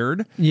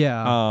prepared.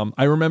 Yeah.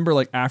 I remember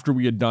like after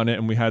we had done it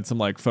and we had some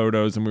like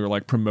photos and we were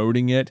like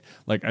promoting it,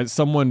 like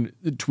someone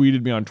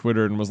tweeted me on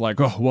Twitter and was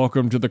like, oh,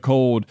 welcome to the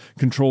cold,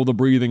 control the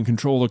breathing,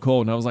 control the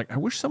cold. And I was like, I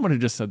wish someone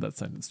had just said that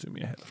sentence to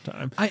me ahead of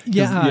time.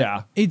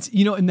 It's,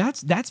 and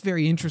that's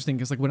very interesting.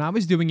 Cause like when I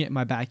was doing it in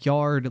my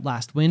backyard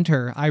last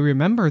winter, I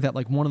remember that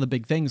like one of the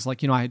big things,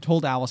 like, I had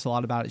told Alice a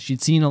lot about it.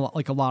 She'd seen a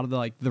lot of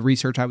the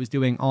research I was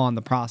doing on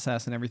the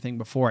process and everything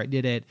before I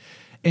did it.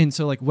 And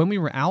so like when we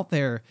were out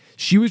there,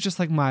 she was just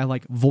like my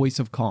like voice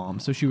of calm.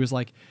 So she was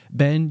like,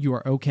 Ben, you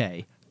are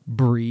okay.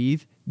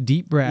 Breathe,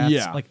 deep breaths.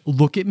 Yeah. Like,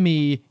 look at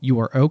me. You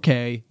are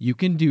okay. You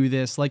can do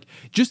this. Like,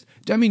 just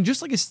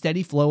like a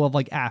steady flow of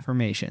like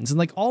affirmations and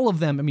like all of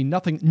them. I mean,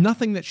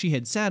 nothing that she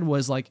had said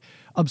was like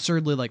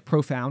absurdly like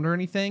profound or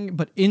anything.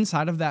 But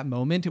inside of that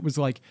moment, it was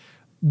like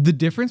the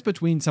difference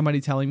between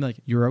somebody telling me like,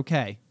 you're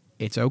okay.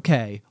 It's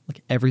okay.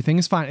 Like everything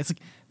is fine. It's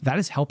like, that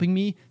is helping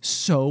me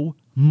so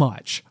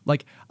much.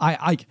 Like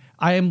I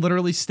am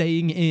literally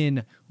staying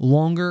in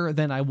longer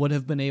than I would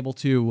have been able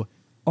to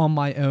on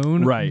my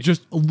own. Right.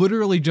 Just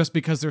literally just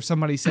because there's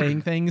somebody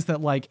saying things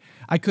that like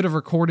I could have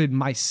recorded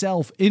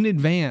myself in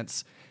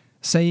advance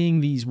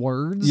saying these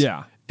words.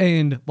 Yeah.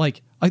 And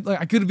like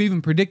I could have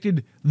even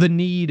predicted the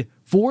need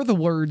for the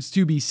words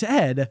to be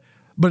said,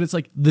 but it's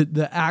like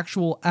the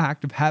actual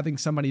act of having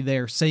somebody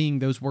there saying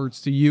those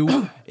words to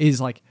you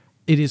is like,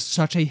 it is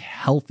such a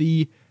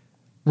healthy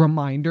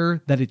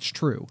reminder that it's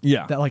true.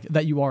 Yeah.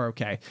 That you are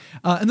okay.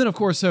 And then of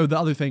course, so the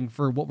other thing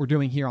for what we're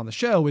doing here on the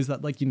show is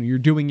that like, you're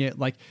doing it,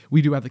 like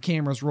we do have the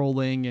cameras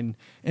rolling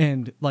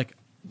and like,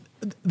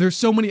 there's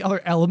so many other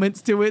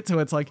elements to it. So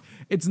it's like,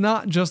 it's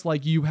not just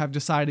like you have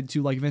decided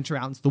to like venture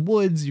out into the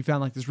woods. You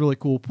found like this really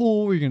cool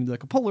pool where you're going to do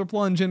like a polar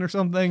plunge in or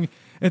something.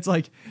 It's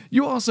like,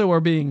 you also are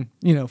being,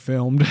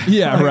 filmed.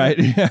 Yeah. Like, right.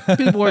 Yeah.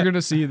 People are going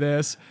to see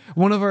this.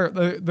 One of our,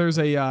 there's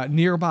a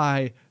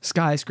nearby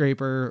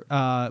skyscraper.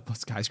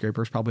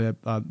 Skyscraper is probably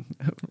a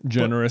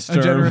generous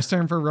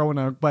term for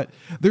Roanoke, but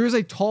there is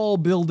a tall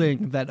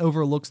building that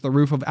overlooks the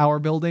roof of our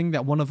building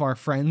that one of our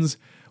friends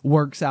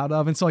works out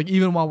of. And so like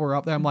even while we're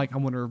up there, I'm like, I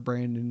wonder if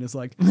Brandon is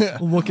like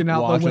looking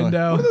out the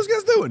window. What are those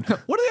guys doing?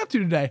 What are they up to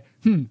today?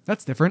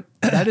 That's different.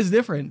 That is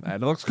different.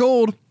 That looks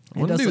cold.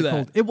 It does look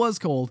cold. It was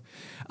cold.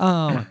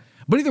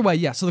 But either way,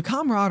 yeah. So the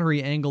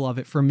camaraderie angle of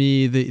it for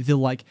me,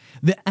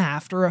 the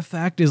after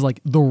effect is like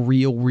the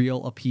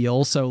real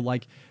appeal. So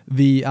like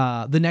the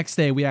next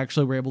day we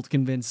actually were able to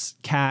convince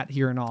Kat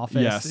here in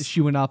office. Yes. She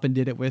went up and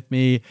did it with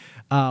me,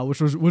 which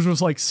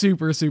was like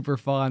super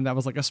fun. That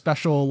was like a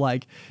special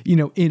like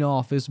in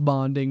office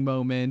bonding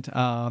moment. It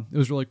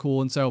was really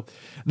cool. And so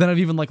then I've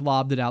even like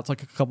lobbed it out to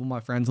like a couple of my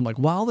friends. I'm like,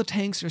 while the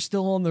tanks are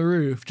still on the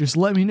roof, just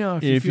let me know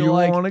if you feel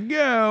like want to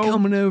go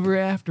coming over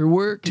after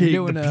work and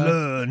doing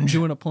plunge.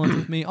 A plunge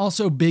with me.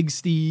 Also, Big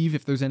Steve,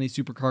 if there's any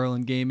Super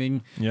Carlin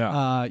Gaming,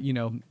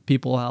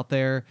 people out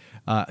there,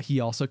 he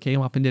also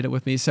came up and did it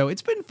with me. So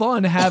it's been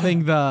fun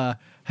having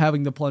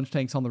having the plunge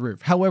tanks on the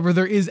roof. However,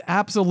 there is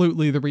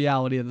absolutely the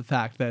reality of the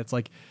fact that it's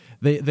like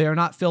they are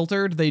not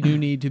filtered. They do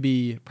need to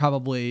be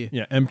probably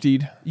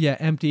emptied. Yeah,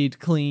 emptied,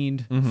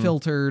 cleaned,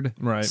 filtered,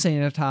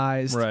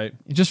 sanitized. Right.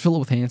 You just fill it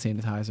with hand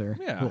sanitizer.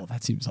 Yeah. Well,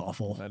 that seems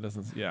awful. That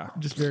doesn't. Yeah.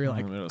 Just very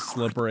like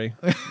slippery.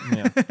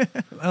 Yeah.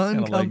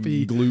 uncomfy.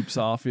 Like gloops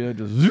off you.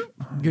 Just zoop.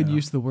 Good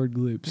use of the word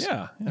gloops.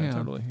 Yeah,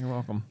 totally. You're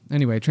welcome.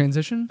 Anyway,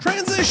 transition.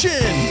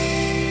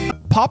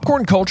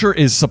 Popcorn culture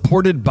is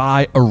supported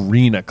by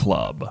Arena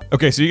Club.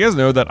 Okay, so you guys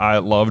know that I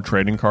love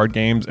trading card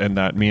games and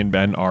that me and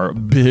Ben are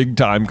big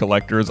time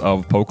collectors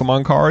of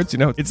Pokemon cards. You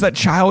know, it's that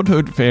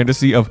childhood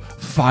fantasy of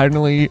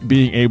finally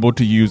being able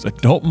to use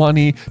adult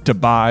money to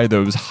buy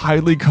those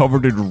highly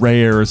coveted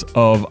rares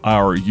of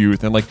our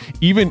youth. And like,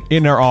 even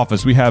in our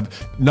office, we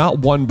have not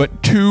one,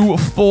 but 2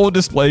 full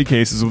display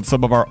cases with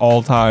some of our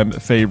all-time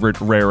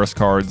favorite rarest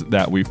cards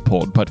that we've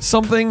pulled. But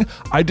something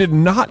I did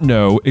not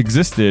know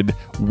existed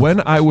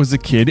when I was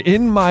a kid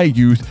in my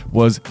youth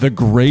was the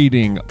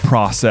grading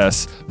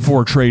process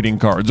for trading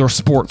cards or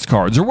sports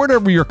cards or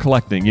whatever you're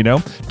collecting. You know,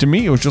 to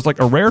me, it was just like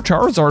a rare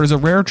Charizard is a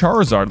rare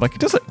Charizard. Like,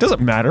 it doesn't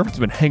matter if it's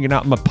been hanging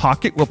out in my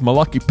pocket with my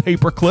lucky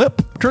paper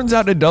clip. Turns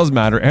out it does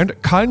matter, and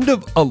kind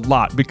of a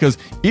lot, because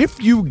if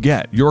you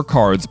get your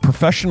cards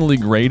professionally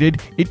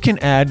graded, it can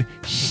add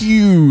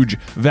huge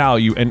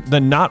value. And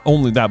then not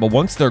only that, but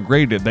once they're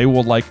graded, they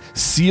will like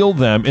seal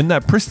them in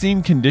that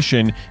pristine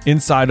condition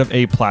inside of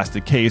a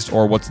plastic case,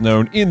 or what's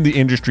known in the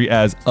industry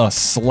as a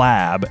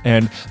slab.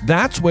 And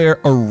that's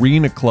where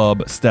Arena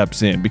Club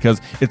steps in,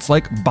 because it's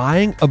like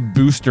buying a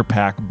booster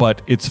pack,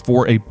 but it's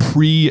for a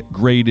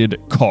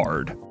pre-graded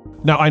card.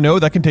 Now, I know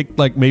that can take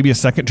like maybe a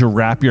second to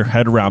wrap your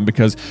head around,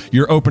 because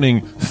you're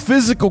opening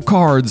physical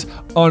cards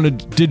on a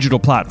digital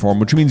platform,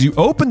 which means you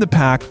open the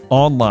pack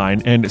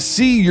online and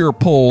see your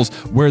pulls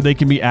where they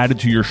can be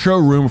added to your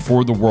showroom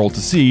for the world to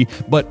see,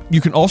 but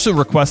you can also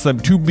request them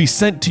to be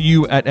sent to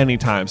you at any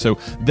time. So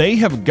they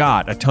have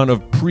got a ton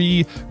of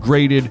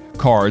pre-graded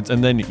cards,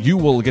 and then you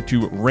will get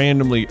to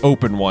randomly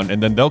open one,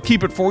 and then they'll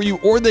keep it for you,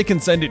 or they can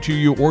send it to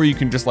you, or you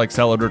can just like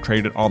sell it or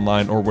trade it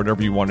online or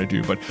whatever you want to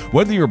do. But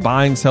whether you're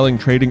buying, selling,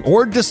 trading,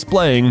 or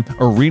displaying,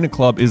 Arena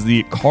Club is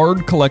the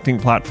card collecting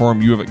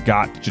platform you have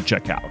got to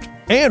check out.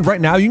 And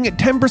right now, you can get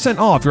 10%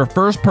 off your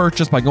first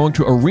purchase by going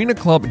to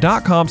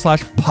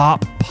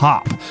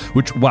arenaclub.com/poppop,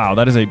 which, wow,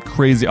 that is a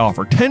crazy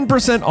offer.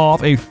 10%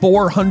 off a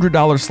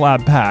 $400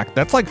 slab pack.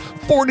 That's like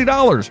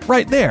 $40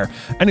 right there.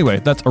 Anyway,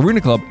 that's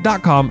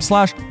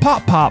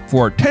arenaclub.com/poppop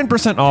for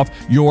 10% off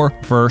your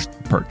first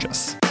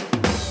purchase.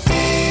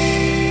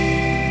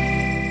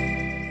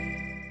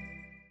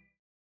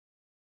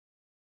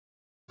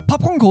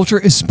 Popcorn Culture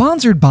is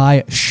sponsored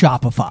by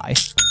Shopify.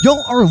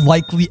 Y'all are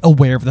likely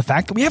aware of the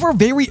fact that we have our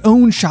very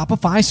own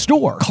Shopify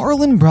store,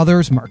 Carlin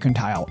Brothers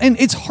Mercantile, and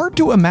it's hard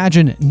to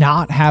imagine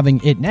not having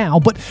it now,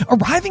 but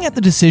arriving at the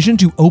decision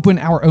to open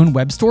our own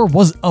web store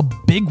was a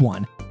big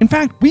one. In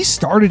fact, we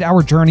started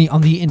our journey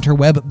on the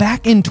interweb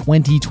back in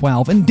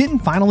 2012 and didn't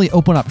finally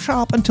open up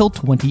shop until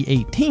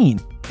 2018.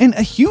 And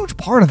a huge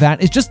part of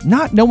that is just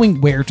not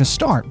knowing where to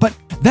start, but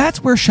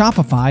that's where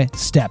Shopify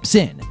steps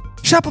in.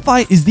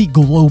 Shopify is the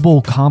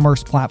global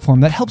commerce platform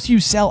that helps you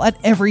sell at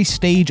every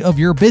stage of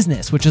your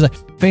business, which is a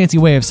fancy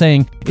way of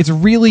saying it's a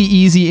really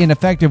easy and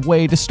effective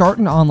way to start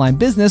an online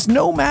business,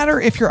 no matter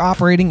if you're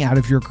operating out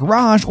of your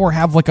garage or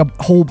have like a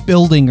whole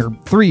building or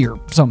 3 or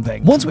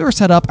something. Once we were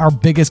set up, our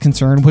biggest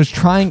concern was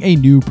trying a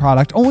new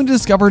product only to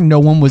discover no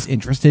one was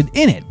interested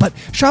in it. But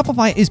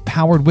Shopify is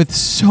powered with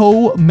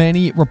so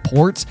many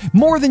reports,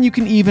 more than you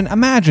can even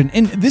imagine.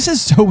 And this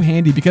is so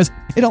handy because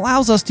it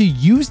allows us to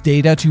use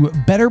data to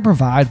better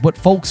provide what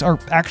folks are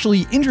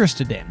actually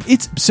interested in.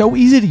 It's so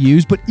easy to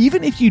use, but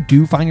even if you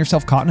do find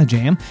yourself caught in a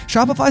jam,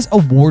 Shopify's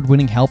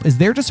award-winning help is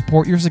there to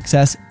support your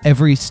success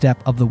every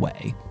step of the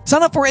way.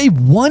 Sign up for a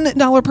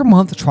 $1 per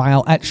month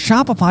trial at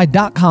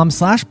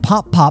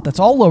shopify.com/poppop. That's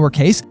all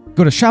lowercase.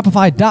 Go to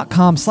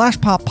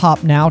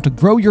shopify.com/poppop now to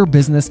grow your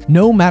business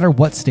no matter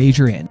what stage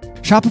you're in.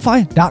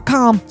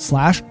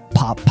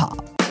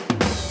 Shopify.com/poppop.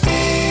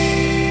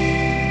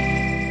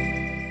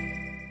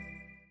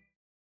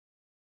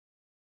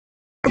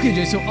 Okay,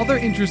 Jay, so other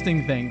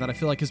interesting thing that I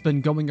feel like has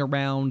been going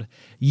around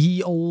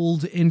ye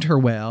old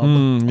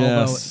interweb,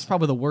 although it's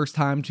probably the worst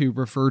time to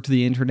refer to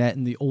the internet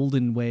in the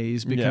olden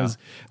ways, because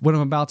what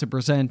I'm about to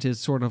present is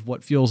sort of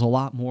what feels a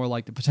lot more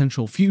like the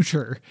potential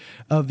future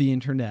of the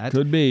internet.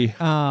 Could be.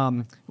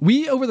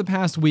 We, over the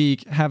past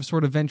week, have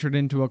sort of ventured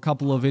into a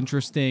couple of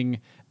interesting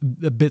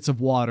bits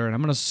of water, and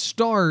I'm going to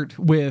start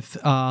with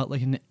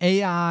like an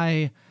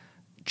AI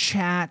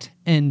chat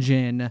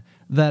engine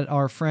that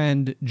our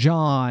friend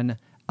John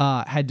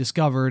had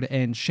discovered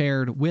and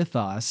shared with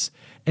us.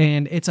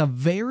 And it's a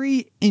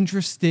very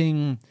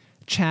interesting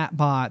chat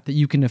bot that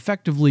you can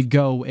effectively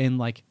go and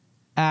like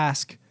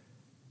ask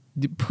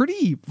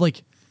pretty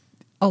like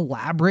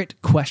elaborate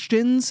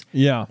questions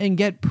and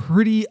get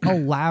pretty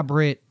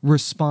elaborate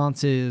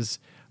responses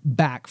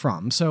back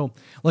from. So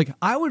like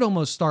I would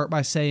almost start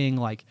by saying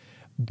like,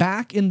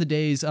 back in the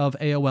days of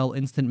AOL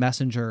Instant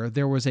Messenger,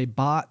 there was a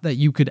bot that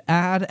you could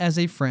add as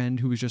a friend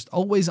who was just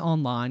always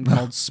online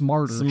called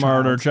Smarter Child.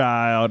 Smarter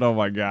Child. Oh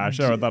my gosh.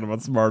 I haven't thought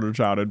about Smarter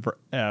Child in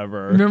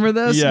forever. Remember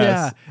this?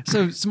 Yes. Yeah.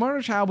 So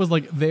Smarter Child was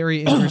like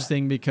very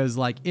interesting because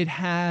like it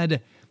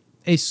had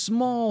a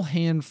small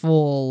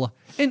handful,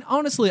 and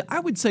honestly, I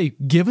would say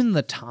given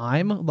the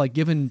time, like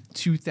given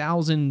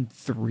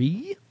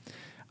 2003,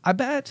 I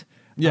bet.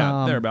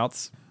 Yeah,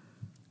 thereabouts.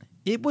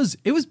 It was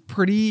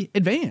pretty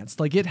advanced.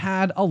 Like it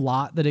had a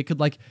lot that it could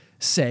like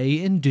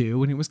say and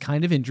do, and it was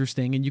kind of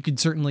interesting, and you could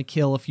certainly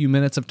kill a few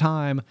minutes of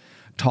time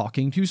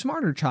talking to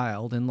Smarter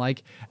Child and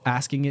like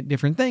asking it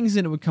different things,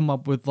 and it would come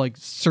up with like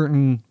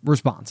certain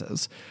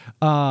responses.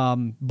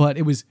 But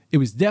it was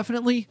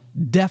definitely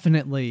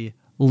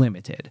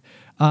limited.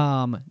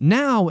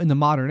 Now in the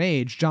modern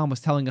age, John was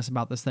telling us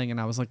about this thing, and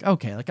I was like,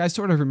 okay, like I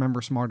sort of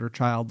remember Smarter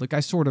Child. Like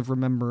I sort of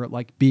remember it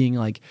like being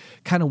like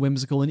kind of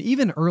whimsical, and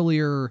even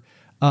earlier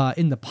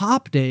in the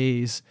pop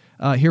days,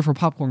 here for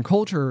Popcorn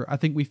Culture, I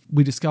think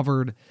we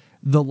discovered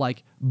the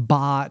like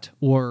bot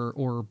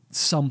or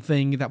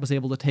something that was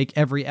able to take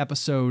every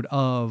episode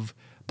of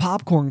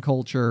Popcorn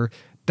Culture,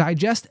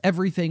 digest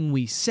everything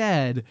we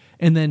said,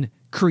 and then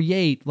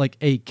create like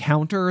a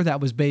counter that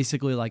was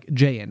basically like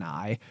Jay and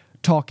I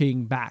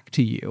talking back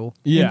to you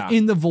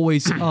in the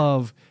voice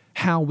of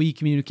how we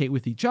communicate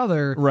with each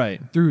other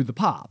through the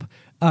pop.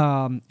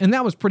 And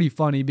that was pretty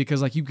funny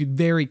because like you could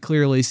very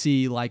clearly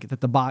see like that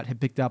the bot had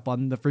picked up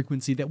on the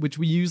frequency that which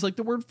we use like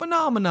the word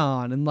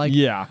phenomenon and like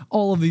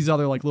all of these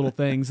other like little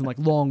things and like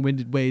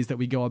long-winded ways that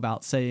we go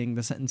about saying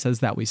the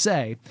sentences that we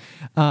say.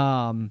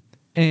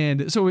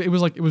 And so it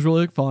was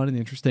really like, fun and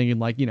interesting.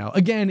 And like, you know,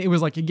 again, it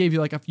was like, it gave you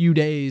like a few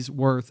days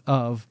worth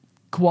of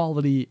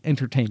quality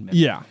entertainment.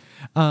 Yeah.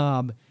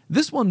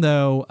 This one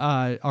though,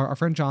 our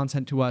friend John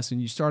sent to us, and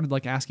you started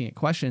like asking it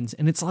questions,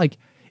 and it's like,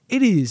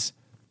 it is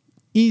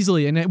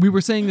easily, and we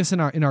were saying this in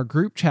our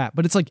group chat,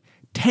 but it's like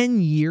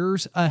 10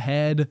 years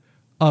ahead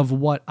of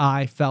what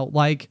I felt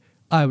like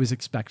I was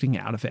expecting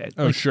out of it.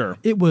 Oh, like, sure.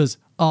 It was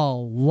a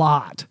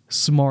lot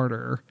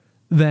smarter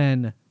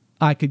than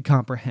I could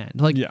comprehend.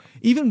 Like,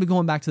 even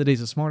going back to the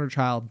days of Smarter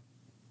Child,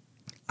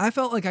 I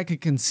felt like I could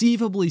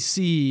conceivably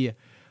see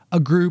a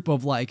group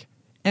of like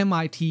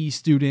MIT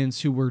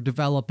students who were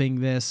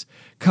developing this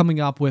coming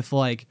up with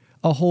like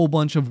a whole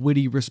bunch of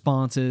witty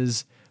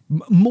responses,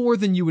 more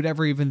than you would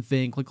ever even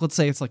think. Like, let's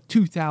say it's like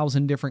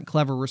 2,000 different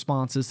clever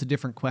responses to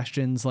different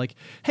questions. Like,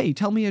 hey,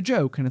 tell me a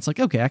joke. And it's like,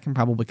 okay, I can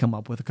probably come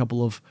up with a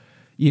couple of,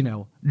 you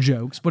know,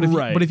 jokes. But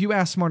if you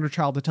ask Smarter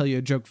Child to tell you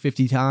a joke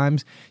 50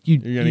 times, you're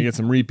going to get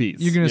some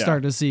repeats. You're going to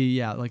start to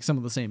see, like some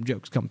of the same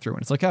jokes come through.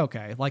 And it's like,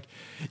 okay, like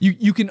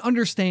you can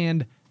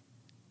understand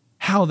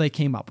how they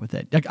came up with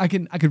it. Like I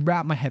could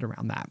wrap my head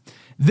around that.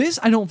 This,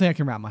 I don't think I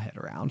can wrap my head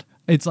around.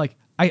 It's like,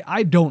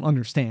 I don't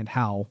understand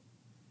how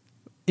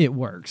it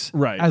works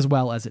as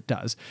well as it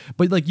does.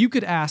 But like you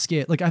could ask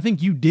it, like I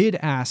think you did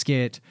ask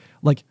it,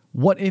 like,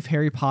 what if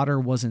Harry Potter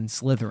was in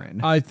Slytherin?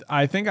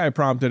 I think I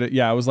prompted it.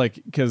 Yeah, I was like,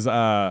 because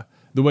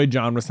the way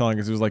John was telling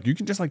us, it was like, you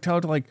can just like tell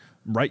it to like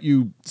write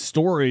you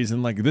stories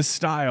in like this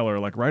style, or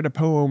like write a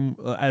poem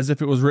as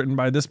if it was written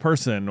by this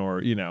person,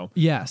 or, you know,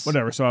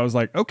 whatever. So I was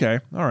like, okay,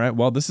 all right,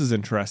 well, this is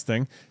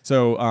interesting.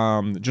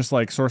 So just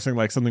like sourcing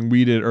like something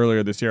we did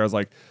earlier this year, I was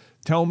like,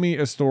 tell me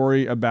a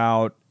story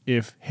about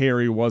if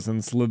Harry was in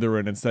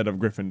Slytherin instead of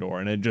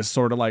Gryffindor. And it just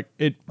sort of like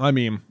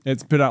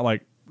it's put out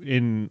like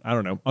in, I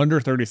don't know,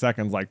 under 30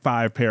 seconds, like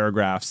 5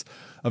 paragraphs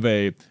of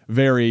a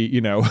very,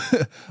 you know,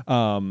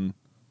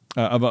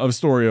 of a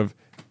story of,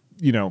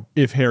 you know,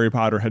 if Harry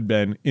Potter had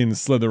been in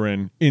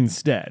Slytherin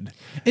instead.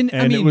 And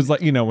I mean, it was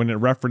like, you know, when it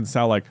referenced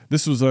how like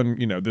this was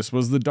this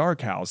was the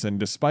Dark House, and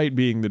despite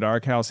being the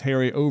Dark House,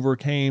 Harry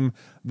overcame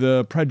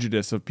the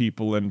prejudice of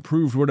people and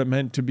proved what it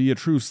meant to be a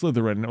true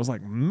Slytherin. And it was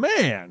like,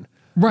 man,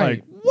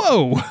 like,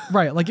 whoa.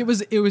 Right. Like it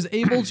was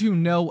able to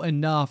know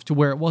enough to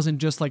where it wasn't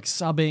just like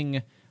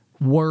subbing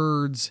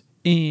words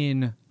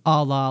in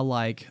a la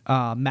like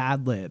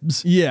Mad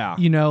Libs. Yeah.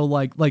 You know,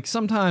 like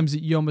sometimes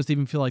you almost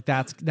even feel like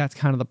that's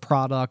kind of the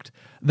product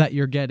that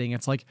you're getting.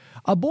 It's like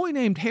a boy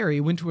named Harry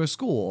went to a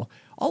school.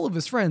 All of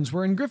his friends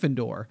were in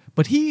Gryffindor,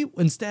 but he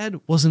instead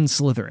was in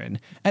Slytherin.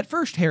 At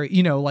first, Harry,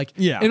 you know, like,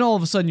 and all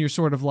of a sudden you're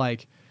sort of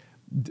like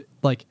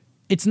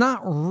it's not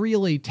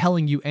really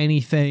telling you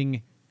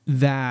anything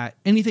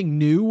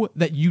new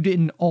that you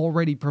didn't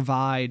already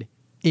provide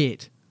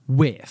it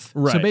with.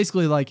 Right. So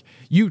basically, like,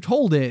 you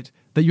told it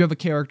that you have a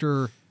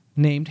character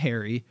named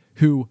Harry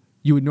who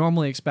you would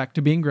normally expect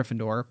to be in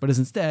Gryffindor, but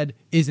instead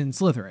is in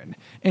Slytherin.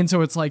 And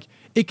so it's like,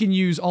 it can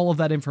use all of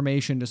that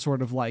information to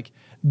sort of like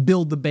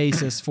build the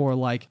basis for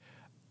like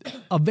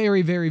a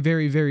very, very,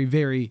 very, very,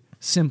 very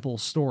simple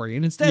story.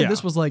 And instead,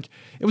 this was like,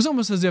 it was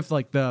almost as if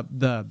like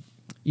the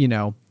you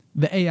know,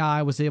 the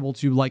AI was able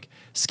to like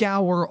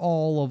scour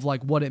all of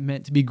like what it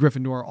meant to be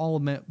Gryffindor, all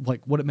of it,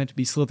 like what it meant to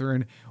be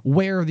Slytherin,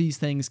 where these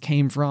things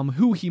came from,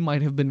 who he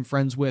might have been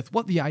friends with,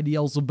 what the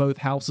ideals of both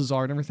houses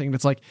are, and everything. And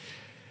it's like,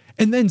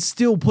 and then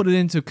still put it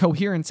into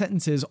coherent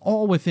sentences,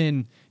 all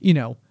within, you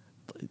know,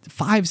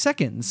 5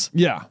 seconds.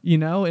 Yeah. You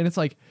know, and it's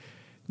like,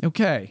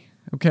 okay,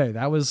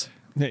 that was.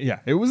 Yeah,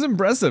 it was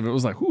impressive. It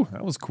was like, whew,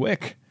 that was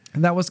quick.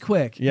 That was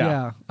quick.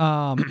 Yeah.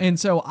 And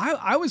so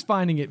I was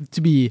finding it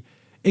to be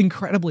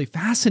incredibly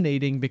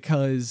fascinating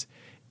because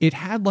it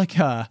had like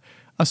a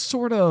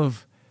sort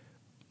of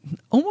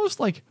almost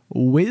like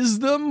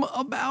wisdom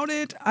about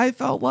it. I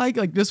felt like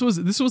this was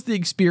the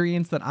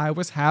experience that I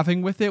was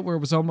having with it, where it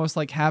was almost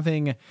like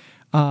having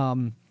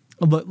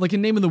like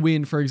in Name of the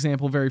Wind, for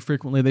example, very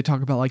frequently they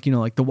talk about like, you know,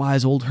 like the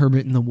wise old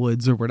hermit in the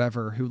woods or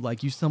whatever, who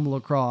like you stumble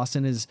across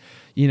and is,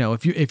 you know,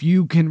 if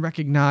you can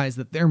recognize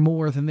that they're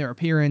more than their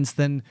appearance,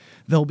 then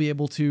they'll be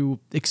able to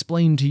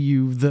explain to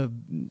you the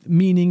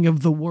meaning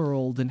of the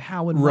world and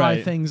how and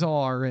why things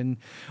are and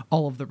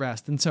all of the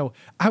rest. And so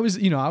I was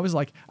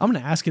like, I'm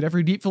going to ask it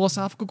every deep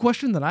philosophical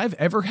question that I've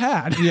ever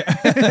had. Yeah.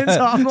 And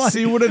so I'm like,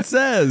 see what it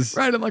says.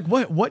 Right. I'm like,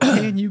 what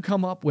can you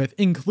come up with,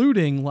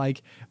 including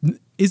like,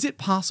 is it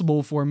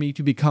possible for me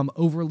to become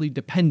overly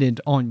dependent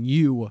on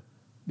you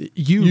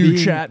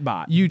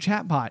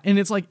chatbot? And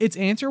it's like, its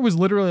answer was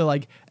literally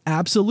like,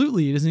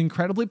 absolutely. It is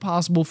incredibly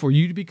possible for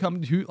you to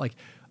become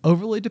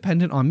overly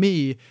dependent on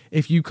me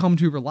if you come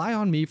to rely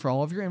on me for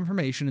all of your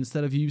information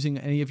instead of using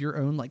any of your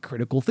own like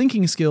critical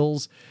thinking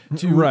skills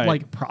to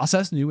like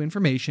process new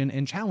information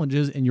and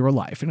challenges in your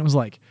life. And it was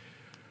like,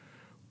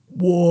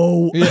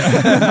 whoa.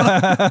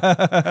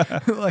 Yeah.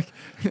 Like,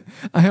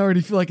 I already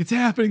feel like it's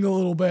happening a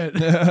little bit.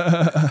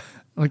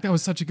 Like, that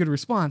was such a good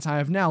response. I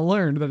have now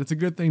learned that it's a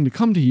good thing to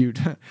come to you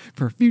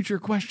for future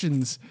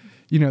questions,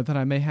 you know, that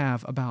I may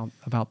have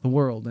about the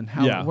world and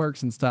how it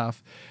works and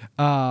stuff.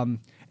 And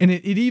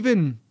it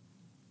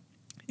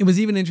was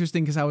even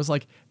interesting because I was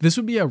like, this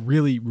would be a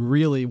really,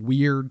 really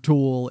weird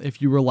tool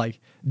if you were like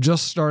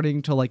just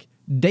starting to like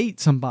date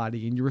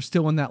somebody and you were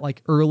still in that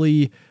like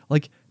early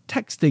like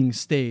texting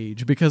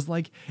stage, because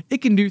like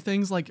it can do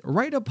things like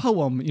write a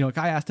poem, you know, like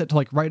I asked it to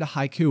like write a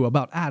haiku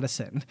about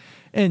Addison,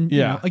 and you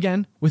know,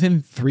 again,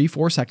 within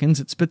 3-4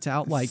 seconds it spits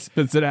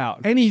it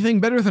out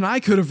anything better than I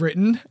could have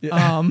written.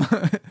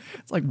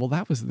 It's like, well,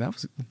 that was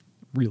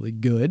really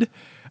good.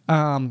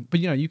 But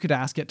you know, you could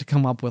ask it to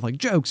come up with like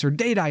jokes or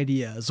date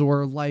ideas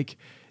or like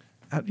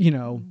you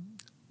know,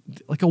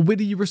 like a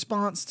witty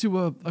response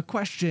to a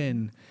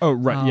question. Oh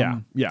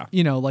right. Yeah.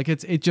 You know, like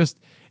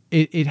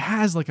it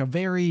has like a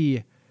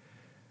very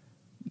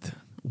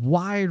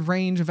wide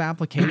range of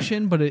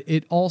application, but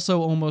it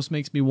also almost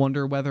makes me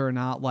wonder whether or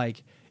not,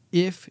 like,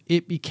 if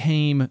it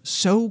became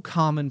so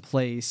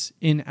commonplace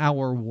in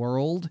our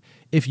world,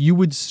 if you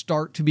would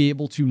start to be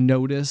able to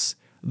notice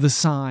the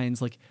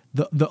signs, like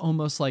the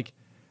almost like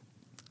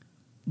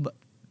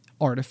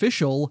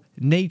artificial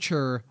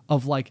nature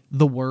of like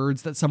the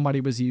words that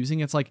somebody was using.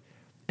 It's like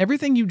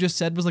everything you just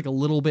said was like a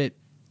little bit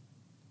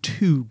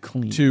too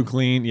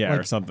clean, like,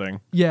 or something.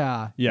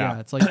 Yeah.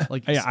 It's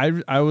like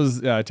I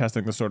was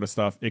testing the sort of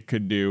stuff it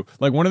could do.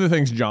 Like one of the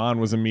things John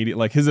was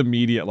his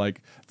immediate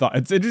like thought.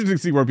 It's interesting to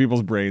see where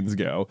people's brains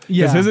go.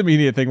 Because his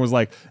immediate thing was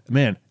like,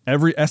 man,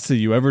 every essay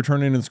you ever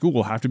turn in school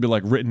will have to be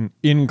like written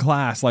in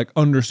class, like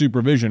under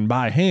supervision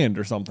by hand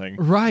or something.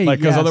 Right. Like,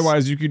 because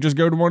otherwise you could just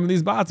go to one of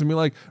these bots and be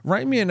like,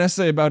 write me an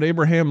essay about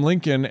Abraham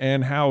Lincoln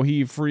and how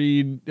he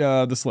freed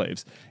the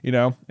slaves, you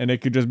know, and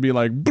it could just be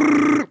like,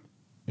 brrr,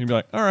 and you'd be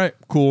like, all right,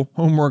 cool,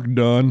 homework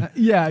done.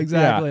 Yeah,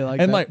 exactly. Yeah. Like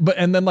and that. like,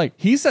 and then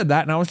he said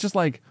that, and I was just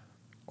like,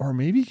 or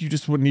maybe you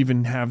just wouldn't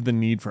even have the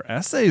need for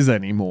essays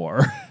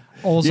anymore.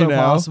 Also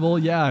possible.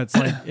 Yeah, it's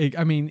like,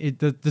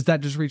 does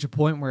that just reach a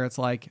point where it's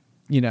like,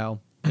 you know,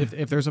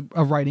 if there's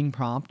a writing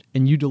prompt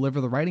and you deliver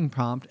the writing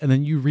prompt and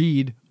then you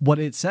read what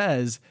it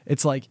says,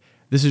 it's like,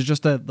 this is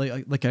just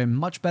a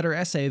much better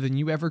essay than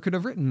you ever could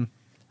have written.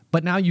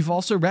 But now you've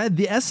also read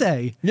the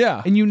essay.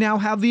 Yeah. And you now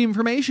have the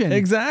information.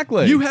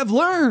 Exactly. You have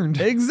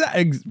learned.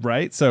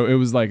 Right. So it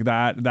was like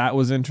that. That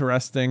was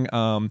interesting.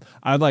 I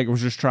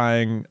was just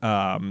trying.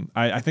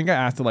 I think I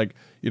asked it, like,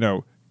 you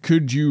know,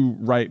 could you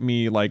write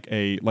me like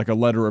a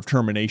letter of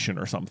termination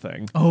or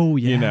something? Oh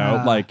yeah. You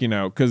know, like, you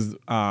know, because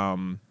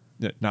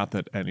not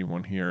that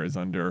anyone here is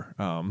under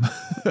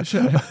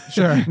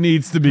sure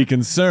needs to be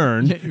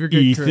concerned. You're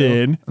good,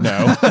 Ethan. True.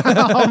 No.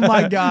 Oh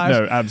my gosh.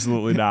 No,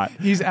 absolutely not.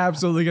 He's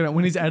absolutely gonna,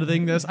 when he's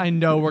editing this, I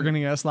know we're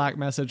gonna get a Slack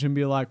message and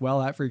be like,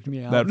 well, that freaked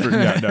me out.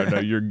 No,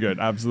 you're good.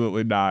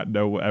 Absolutely not.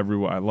 No,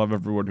 everyone. I love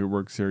everyone who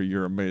works here.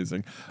 You're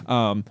amazing.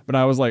 But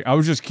I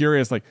was just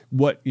curious, like,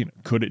 what, you know,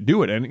 could it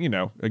do it? And, you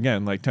know,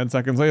 again, like 10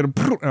 seconds later,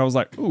 and I was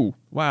like, ooh,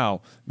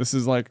 wow, this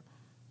is like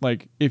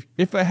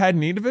if I had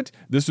need of it,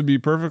 this would be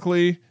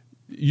perfectly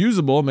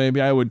usable. Maybe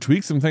I would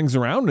tweak some things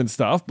around and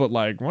stuff, but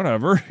like,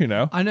 whatever, you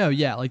know. I know,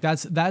 yeah. Like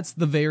that's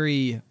the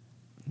very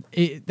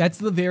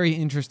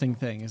interesting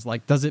thing, is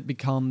like, does it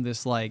become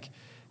this like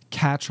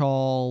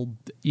catch-all,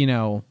 you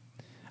know?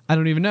 I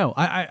don't even know.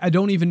 I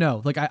don't even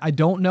know. Like, I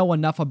don't know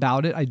enough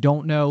about it. I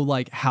don't know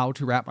like how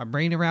to wrap my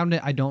brain around it.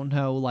 I don't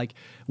know like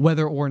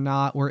whether or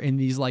not we're in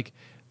these like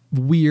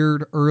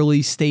weird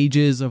early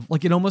stages of,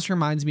 like, it almost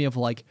reminds me of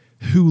like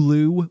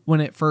Hulu when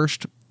it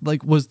first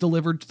like was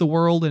delivered to the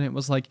world, and it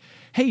was like,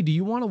 hey, do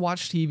you want to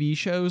watch TV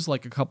shows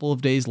like a couple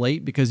of days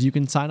late because you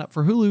can sign up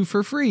for Hulu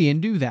for free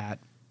and do that?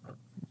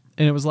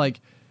 And it was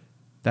like,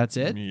 that's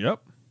it?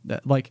 Yep.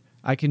 That, like,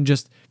 I can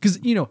just,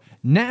 because, you know,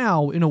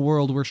 now in a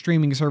world where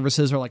streaming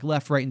services are like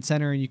left, right, and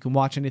center, and you can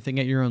watch anything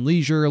at your own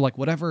leisure, like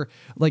whatever,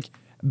 like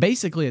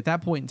basically at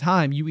that point in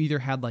time, you either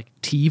had like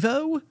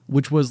TiVo,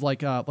 which was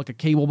like a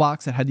cable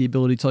box that had the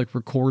ability to like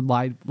record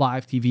live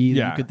TV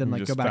that you could then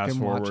like go back and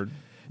watch.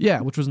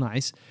 Yeah, which was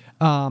nice.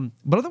 But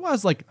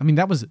otherwise, like, I mean,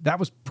 that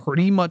was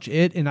pretty much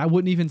it. And I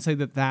wouldn't even say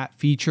that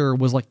feature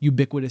was like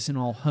ubiquitous in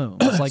all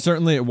homes. Like,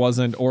 certainly it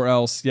wasn't, or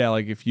else, yeah,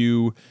 like if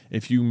you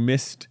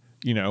missed,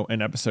 you know,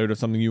 an episode of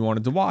something you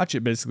wanted to watch,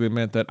 it basically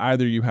meant that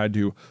either you had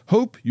to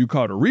hope you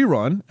caught a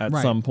rerun at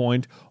some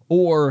point,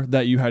 or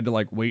that you had to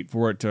like wait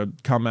for it to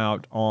come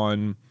out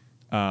on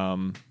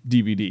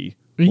DVD.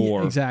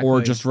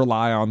 Or just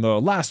rely on the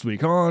last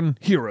week on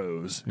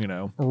Heroes, you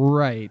know.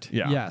 Right.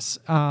 Yeah. Yes.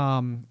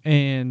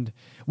 And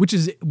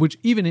which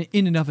even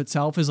in and of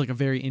itself is like a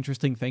very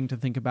interesting thing to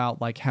think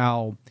about, like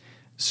how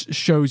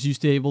shows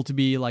used to be able to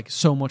be like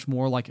so much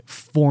more like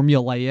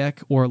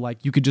formulaic, or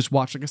like you could just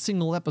watch like a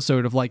single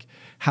episode of like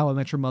How I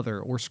Met Your Mother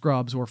or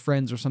Scrubs or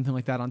Friends or something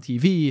like that on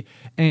TV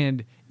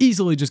and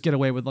easily just get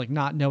away with like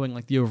not knowing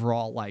like the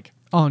overall like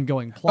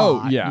ongoing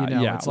plot. Oh yeah, you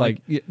know? yeah. It's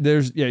like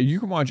you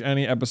can watch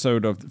any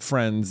episode of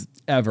Friends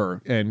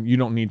ever, and you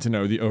don't need to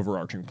know the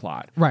overarching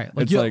plot. Right.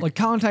 Like like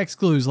context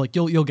clues, like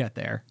you'll get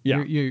there.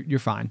 Yeah, you're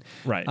fine.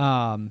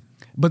 Right.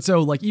 But so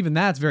like even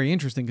that's very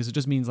interesting because it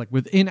just means like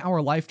within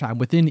our lifetime,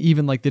 within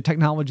even like the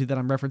technology that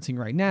I'm referencing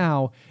right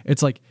now,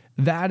 it's like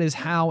that is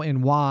how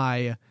and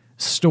why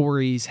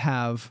stories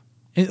have.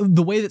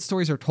 The way that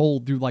stories are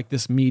told through like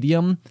this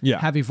medium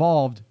have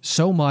evolved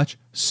so much,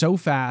 so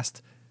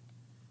fast,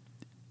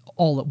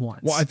 all at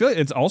once. Well, I feel like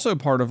it's also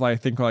part of, I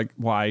think, like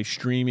why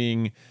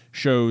streaming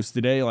shows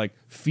today like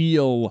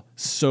feel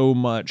so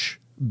much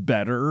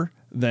better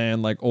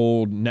than like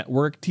old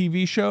network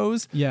TV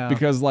shows. Yeah.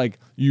 Because like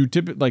you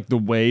like the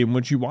way in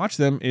which you watch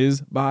them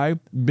is by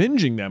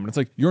binging them. And it's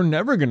like you're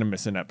never going to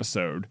miss an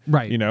episode.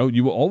 Right. You know,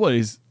 you will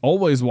always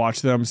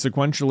watch them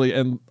sequentially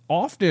and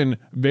often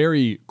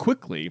very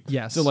quickly.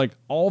 Yes. So like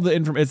all the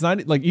information, it's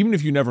not like even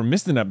if you never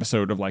missed an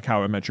episode of like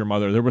How I Met Your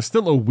Mother, there was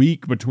still a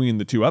week between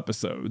the two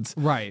episodes.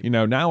 Right. You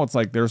know, now it's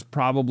like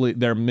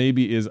there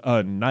maybe is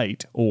a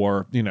night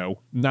or, you know,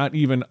 not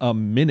even a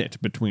minute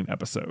between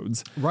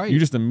episodes. Right. You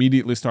just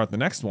immediately start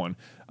the next one.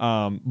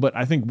 But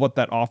I think what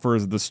that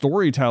offers the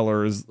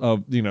storytellers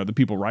of, you know, the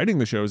people writing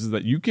the shows is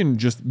that you can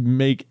just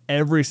make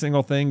every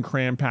single thing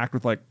cram packed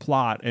with like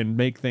plot and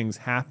make things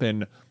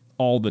happen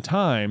all the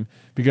time,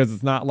 because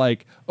it's not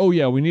like, oh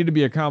yeah, we need to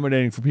be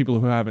accommodating for people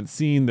who haven't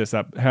seen this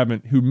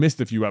who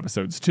missed a few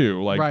episodes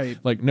too. Like, right.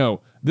 Like,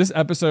 no, this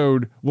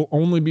episode will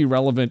only be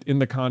relevant in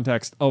the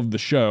context of the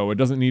show. It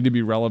doesn't need to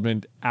be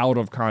relevant out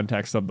of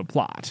context of the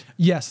plot.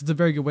 Yes, it's a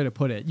very good way to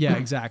put it. Yeah,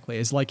 exactly.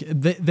 It's like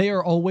they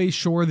are always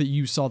sure that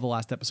you saw the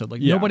last episode.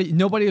 Like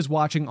nobody is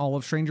watching all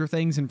of Stranger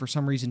Things and for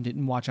some reason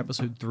didn't watch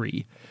episode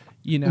 3.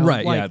 You know,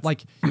 right?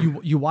 Like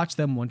you watch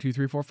them 1, 2,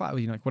 3, 4, 5.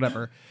 You know, like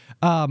whatever.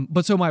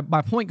 But so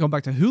my point going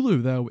back to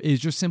Hulu though is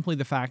just simply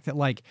the fact that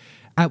like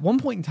at one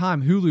point in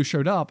time Hulu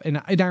showed up,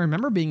 and I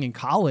remember being in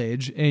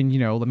college, and you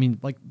know, I mean,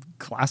 like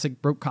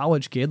classic broke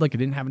college kid, like I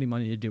didn't have any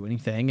money to do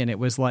anything, and it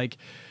was like,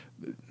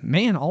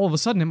 man, all of a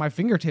sudden at my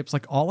fingertips,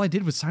 like all I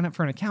did was sign up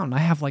for an account, and I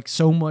have like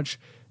so much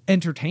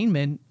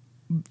entertainment.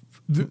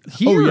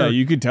 Here. Oh yeah,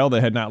 you could tell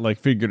they had not like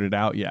figured it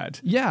out yet.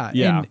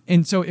 Yeah.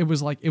 And so it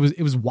was like it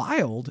was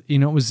wild, you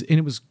know,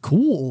 it was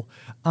cool.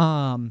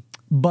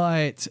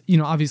 But you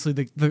know, obviously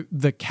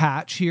the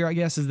catch here, I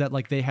guess, is that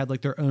like they had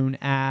like their own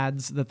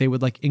ads that they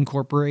would like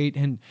incorporate,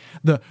 and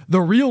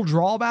the real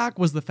drawback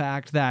was the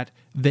fact that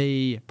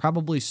they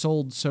probably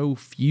sold so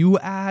few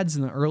ads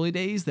in the early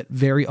days that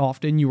very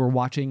often you were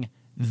watching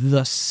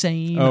the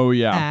same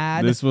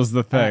ad. This was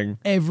the thing.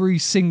 Every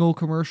single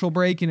commercial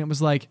break, and it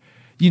was like,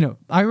 you know,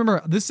 I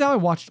remember this is how I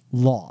watched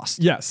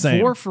Lost. Yeah,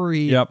 same. For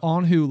free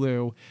on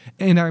Hulu.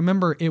 And I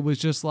remember it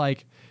was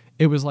like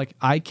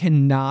I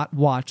cannot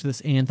watch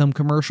this Anthem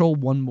commercial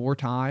one more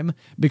time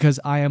because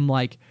I am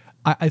like,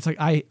 I've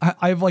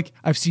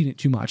seen it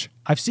too much.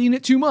 I've seen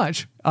it too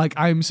much. Like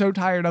I'm so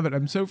tired of it.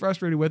 I'm so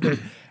frustrated with it.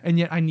 And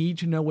yet I need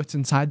to know what's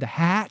inside the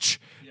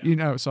hatch. You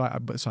know, so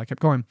I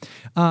kept going.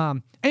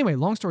 Anyway,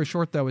 long story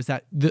short, though, is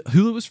that the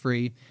Hulu was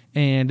free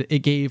and it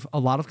gave a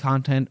lot of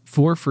content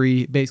for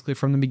free, basically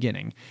from the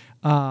beginning.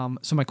 So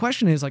my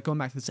question is, like, going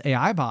back to this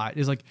AI bot,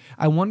 is like,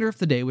 I wonder if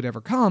the day would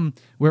ever come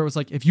where it was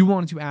like, if you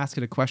wanted to ask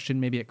it a question,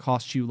 maybe it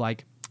cost you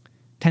like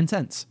 10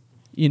 cents,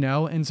 you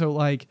know? And so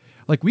like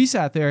we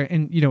sat there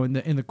and, you know,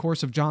 in the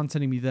course of John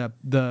sending me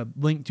the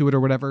link to it or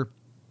whatever,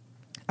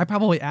 I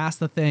probably asked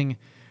the thing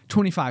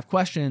 25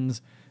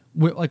 questions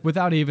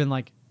without even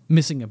like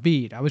missing a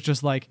beat. I was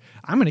just like,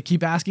 I'm going to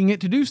keep asking it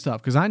to do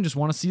stuff because I just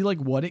want to see like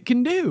what it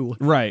can do.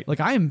 Right. Like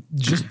I'm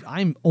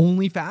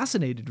only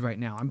fascinated right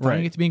now. I'm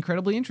finding it to be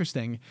incredibly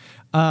interesting.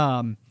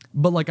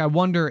 But like, I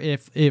wonder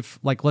if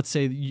like, let's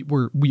say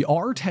we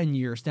are 10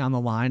 years down the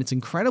line, it's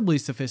incredibly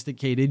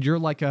sophisticated. You're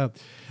like a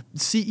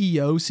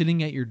CEO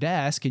sitting at your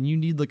desk and you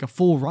need like a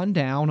full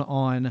rundown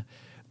on,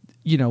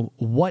 you know,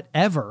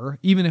 whatever,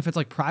 even if it's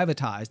like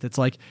privatized. It's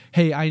like,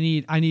 hey, I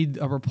need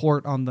a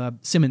report on the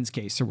Simmons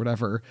case or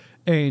whatever.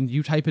 And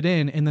you type it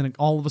in, and then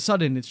all of a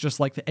sudden it's just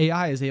like the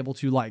AI is able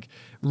to like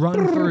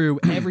run through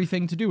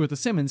everything to do with the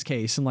Simmons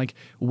case and like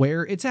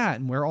where it's at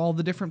and where all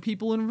the different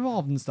people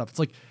involved and stuff. It's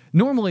like,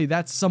 normally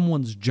that's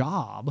someone's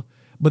job,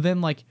 but then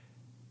like,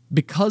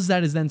 because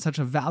that is then such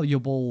a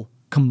valuable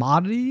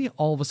commodity,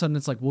 all of a sudden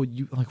it's like, well,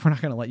 we're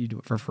not going to let you do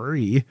it for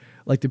free.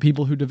 Like, the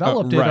people who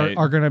developed it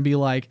are going to be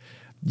like,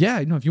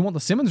 yeah, you know, if you want the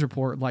Simmons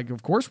report, like,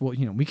 of course, well,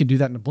 you know, we can do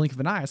that in a blink of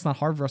an eye. It's not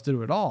hard for us to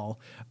do it all.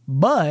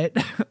 But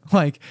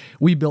like,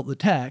 we built the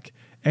tech,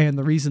 and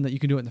the reason that you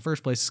can do it in the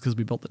first place is because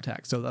we built the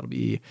tech. So that'll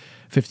be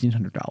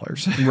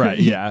 $1,500. Right.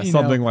 Yeah.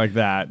 Something like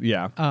that.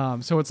 Yeah.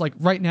 So it's like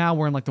right now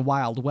we're in like the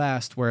Wild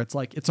West, where it's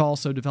like, it's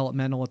also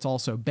developmental. It's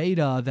also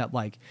beta, that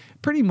like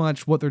pretty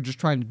much what they're just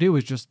trying to do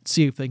is just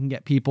see if they can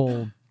get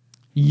people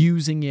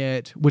using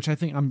it, which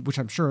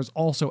I'm sure is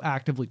also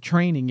actively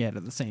training it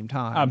at the same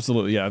time.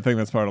 Absolutely. Yeah. I think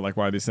that's part of like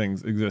why these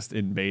things exist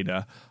in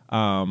beta.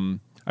 I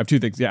have two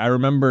things. Yeah. I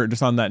remember,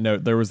 just on that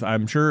note,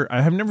 I'm sure,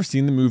 I have never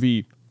seen the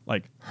movie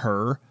like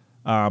Her,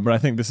 but I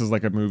think this is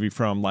like a movie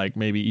from like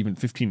maybe even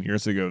 15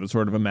 years ago that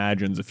sort of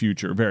imagines a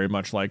future very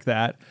much like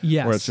that.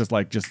 Yes. Where it's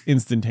just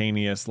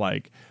instantaneous,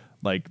 like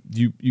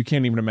you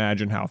can't even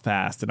imagine how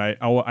fast. And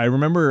I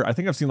remember, I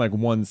think I've seen like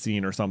one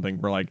scene or something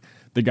where like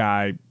the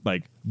guy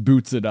like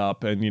boots it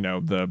up, and you know,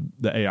 the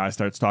AI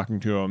starts talking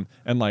to him,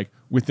 and like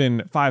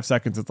within 5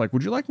 seconds it's like,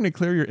 would you like me to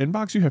clear your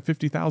inbox? You have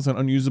 50,000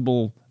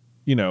 unusable,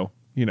 you know,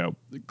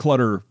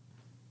 clutter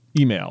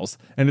emails.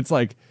 And it's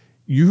like,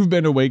 you've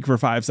been awake for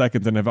 5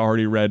 seconds and have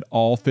already read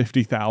all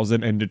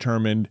 50,000 and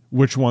determined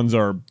which ones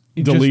are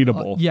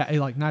deletable.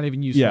 Like not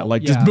even useful. Yeah,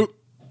 like just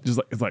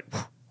like it's like.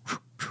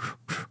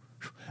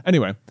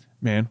 Anyway,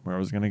 man, where I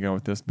was gonna go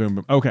with this? Boom,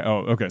 boom. Okay. Oh,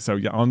 okay. So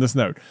yeah, on this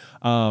note,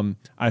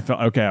 I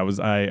felt okay. I was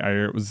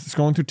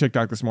scrolling through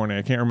TikTok this morning.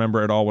 I can't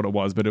remember at all what it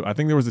was, but I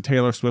think there was a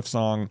Taylor Swift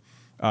song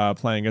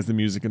playing as the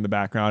music in the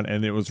background,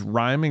 and it was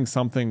rhyming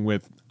something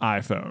with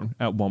iPhone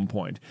at one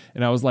point.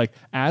 And I was like,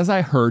 as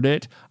I heard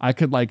it, I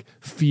could like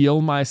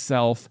feel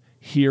myself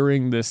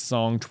hearing this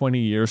song 20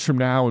 years from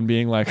now and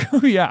being like,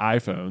 oh yeah,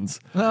 iPhones.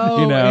 Oh,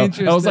 you know,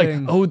 interesting. I was like,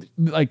 oh,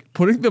 like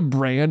putting the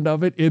brand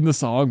of it in the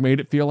song made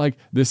it feel like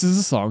this is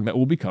a song that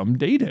will become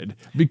dated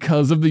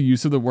because of the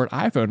use of the word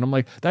iPhone. And I'm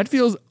like, that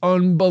feels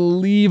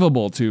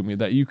unbelievable to me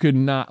that you could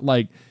not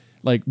like,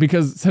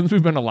 because since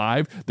we've been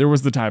alive, there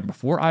was the time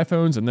before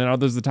iPhones, and then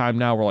there's the time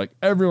now where like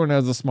everyone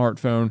has a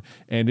smartphone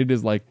and it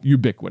is like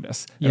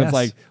ubiquitous. And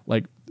it's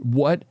like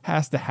what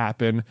has to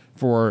happen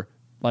for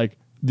like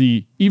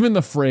even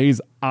the phrase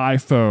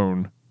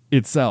iPhone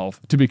itself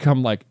to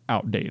become like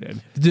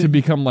outdated, to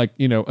become like,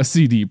 you know, a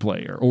CD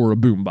player or a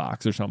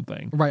boombox or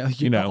something,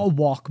 right? You know, a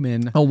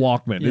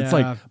Walkman. Yeah. It's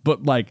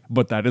like,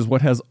 but that is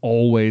what has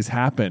always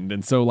happened.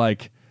 And so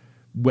like,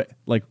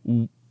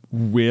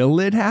 will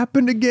it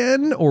happen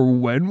again, or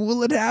when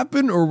will it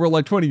happen? Or will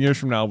like 20 years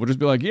from now we'll just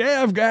be like,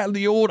 yeah, I've got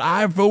the old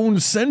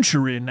iPhone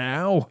century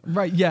now.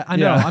 Right. Yeah, I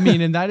know. I mean,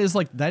 and that is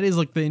like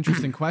the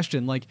interesting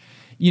question. Like,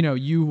 you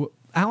know,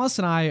 Alice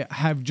and I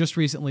have just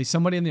recently,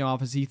 somebody in the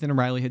office, Ethan and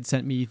Riley, had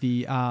sent me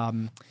the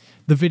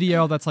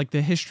video that's like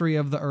the history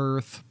of the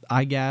Earth,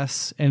 I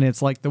guess, and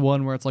it's like the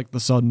one where it's like the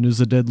sun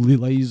is a deadly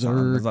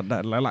laser.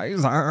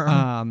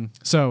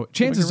 So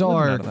chances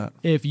are,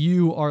 if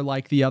you are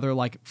like the other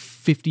like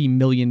 50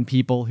 million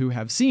people who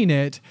have seen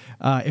it,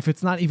 if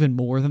it's not even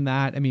more than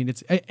that, I mean,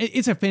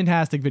 it's a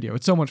fantastic video.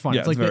 It's so much fun. Yeah,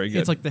 it's like very good.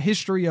 It's like the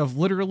history of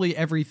literally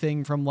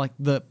everything from like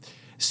the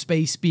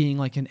space being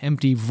like an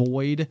empty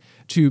void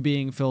to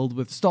being filled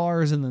with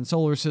stars, and then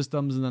solar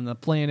systems, and then the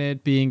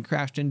planet being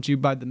crashed into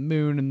by the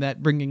moon, and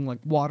that bringing like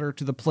water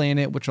to the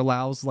planet, which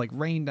allows like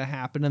rain to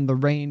happen, and the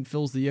rain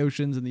fills the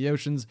oceans, and the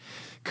oceans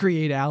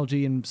create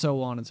algae, and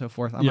so on and so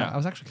forth. I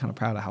was actually kind of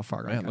proud of how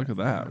far I got. Look at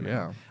that.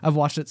 Yeah. I've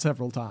watched it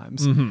several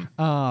times.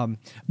 Mm-hmm.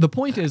 The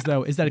point is,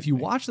 though, is that if you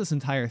watch this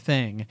entire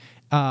thing,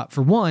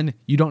 for one,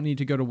 you don't need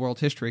to go to world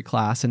history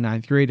class in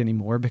 9th grade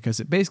anymore, because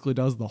it basically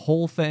does the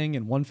whole thing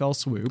in one fell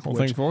swoop. Whole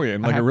thing for you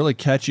in like a really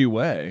catchy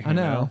way. I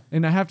know.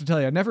 And I have to tell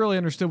you, I never really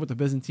understood what the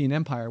Byzantine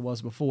Empire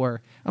was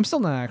before. I'm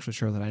still not actually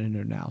sure that I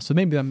know now. So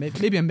maybe I'm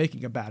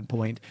making a bad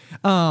point.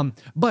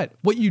 But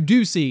what you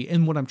do see,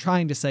 and what I'm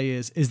trying to say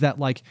is that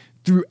like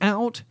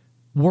throughout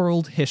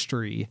world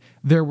history,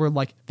 there were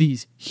like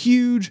these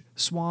huge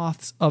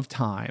swaths of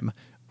time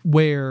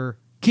where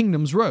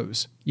kingdoms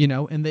rose, you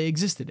know, and they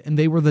existed, and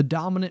they were the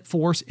dominant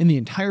force in the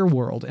entire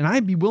world. And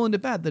I'd be willing to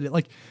bet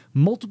that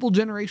multiple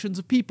generations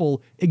of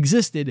people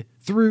existed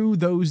through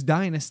those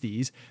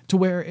dynasties, to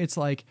where it's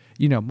like,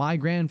 you know, my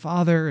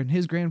grandfather and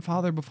his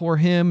grandfather before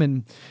him,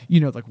 and, you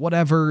know, like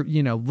whatever,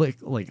 you know,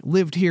 like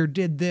lived here,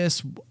 did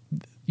this,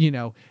 you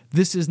know,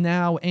 this is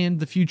now and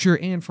the future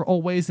and for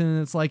always.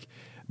 And it's like,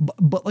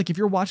 but like if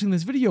you're watching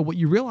this video, what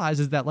you realize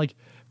is that like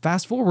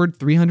fast forward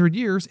 300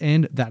 years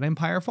and that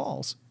empire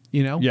falls,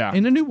 you know? Yeah.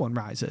 And a new one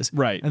rises.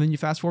 Right. And then you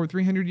fast forward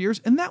 300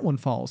 years and that one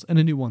falls and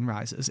a new one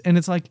rises. And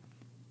it's like,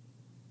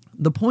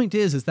 the point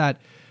is that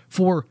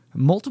for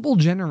multiple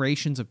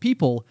generations of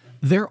people,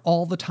 they're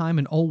all the time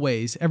and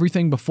always,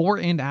 everything before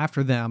and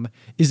after them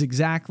is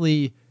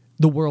exactly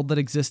the world that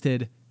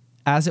existed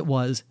as it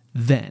was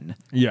then.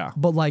 Yeah.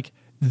 But like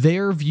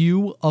their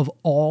view of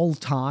all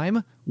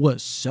time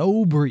was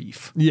so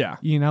brief. Yeah.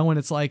 You know, and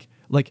it's like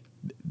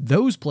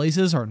those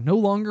places are no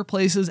longer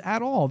places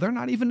at all. They're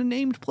not even a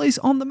named place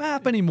on the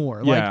map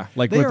anymore. Yeah,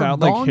 like without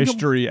like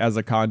history as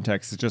a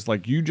context. It's just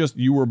like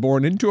you were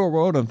born into a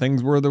world and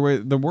things were the way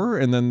they were,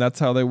 and then that's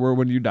how they were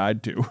when you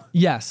died too.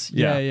 Yes.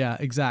 Yeah,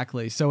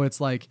 exactly. So it's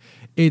like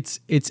it's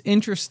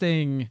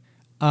interesting,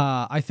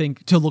 I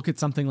think, to look at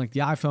something like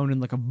the iPhone in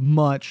like a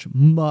much,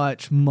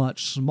 much,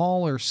 much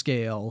smaller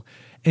scale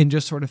and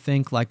just sort of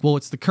think like, well,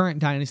 it's the current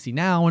dynasty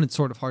now, and it's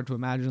sort of hard to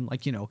imagine,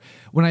 like, you know,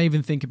 when I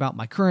even think about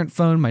my current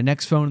phone, my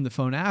next phone, and the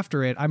phone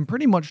after it, I'm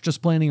pretty much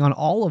just planning on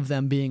all of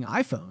them being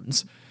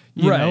iPhones.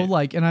 You know,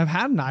 like, and I've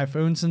had an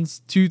iPhone since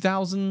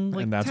 2000,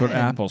 like, and that's 10. what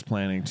Apple's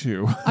planning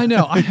too. I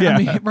know. I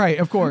mean, right,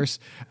 of course.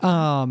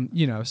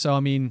 You know, so I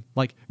mean,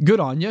 like, good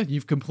on you.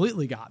 You've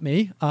completely got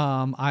me.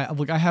 I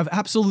have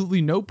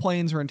absolutely no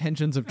plans or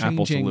intentions of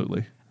changing.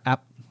 Absolutely.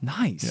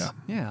 Nice.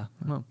 Yeah.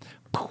 Well,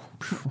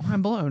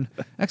 I'm blown.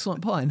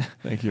 Excellent pun.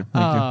 Thank you.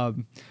 Thank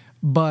you.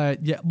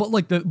 But yeah,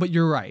 but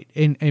you're right.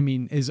 And I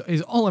mean, is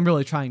all I'm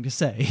really trying to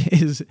say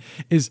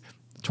is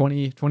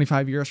 20,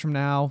 25 years from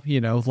now,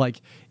 you know,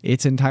 like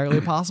it's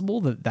entirely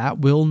possible that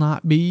will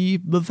not be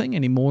the thing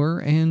anymore.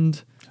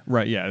 And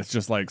right. Yeah. It's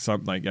just like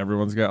something like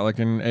everyone's got like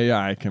an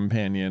AI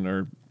companion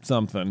or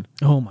something.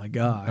 Oh my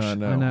gosh. I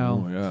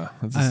know. Oh, yeah.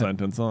 That's a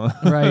sentence, huh?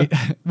 Right.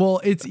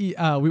 Well, it's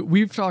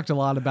we've talked a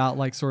lot about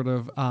like sort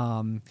of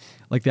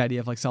like the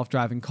idea of like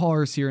self-driving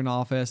cars here in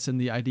office,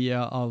 and the idea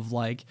of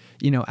like,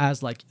 you know,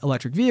 as like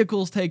electric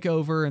vehicles take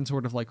over and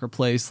sort of like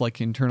replace like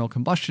internal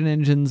combustion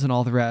engines and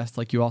all the rest,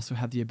 like you also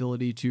have the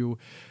ability to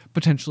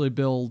potentially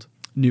build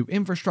new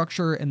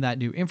infrastructure, and that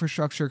new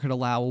infrastructure could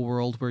allow a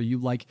world where you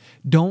like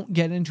don't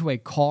get into a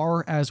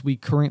car as we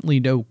currently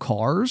know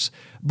cars,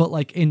 but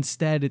like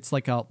instead it's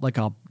like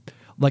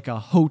a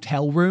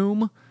hotel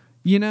room,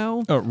 you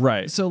know? Oh,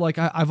 right. So like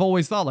I've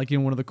always thought like, you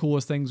know, one of the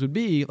coolest things would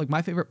be like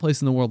my favorite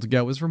place in the world to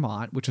go is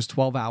Vermont, which is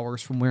 12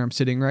 hours from where I'm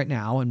sitting right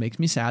now, and makes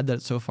me sad that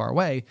it's so far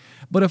away.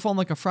 But if on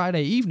like a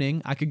Friday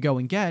evening I could go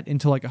and get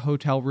into like a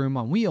hotel room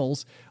on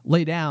wheels,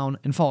 lay down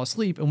and fall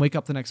asleep and wake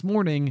up the next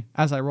morning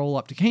as I roll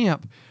up to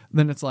camp,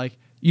 then it's like,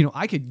 you know,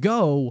 I could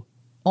go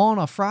on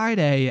a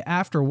Friday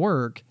after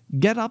work,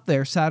 get up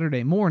there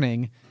Saturday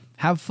morning,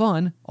 have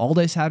fun all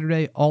day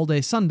Saturday, all day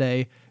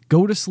Sunday,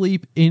 go to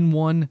sleep in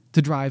one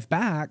to drive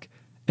back,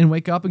 and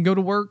wake up and go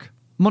to work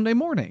Monday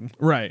morning.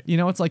 Right. You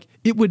know, it's like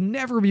it would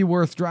never be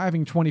worth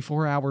driving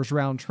 24 hours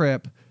round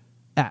trip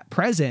at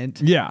present.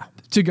 Yeah.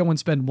 To go and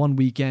spend one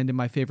weekend in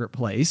my favorite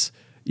place,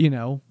 you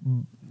know.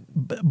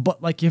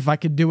 But like if I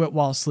could do it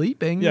while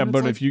sleeping. Yeah,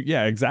 but like,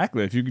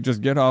 exactly. If you could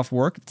just get off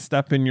work,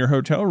 step in your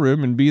hotel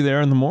room and be there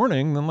in the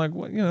morning, then like,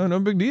 well, you know, no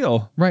big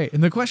deal. Right.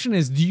 And the question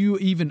is, do you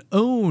even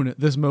own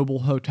this mobile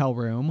hotel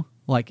room?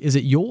 Like, is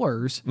it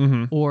yours,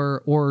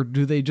 or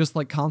do they just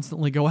like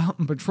constantly go out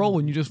and patrol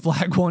and you just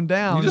flag one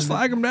down? You just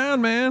flag them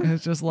down, man. And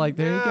it's just like,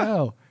 there you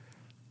go.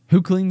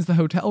 Who cleans the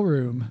hotel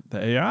room?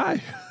 The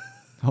AI.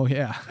 Oh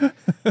yeah,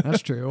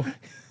 that's true.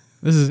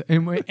 This is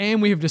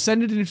and we have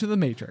descended into the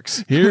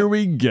Matrix. Here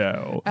we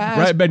go.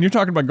 Right, Ben, you're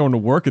talking about going to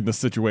work in this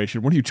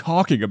situation. What are you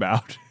talking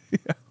about?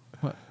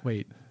 What?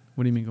 Wait.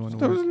 What do you mean going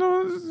to work?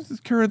 No,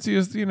 currency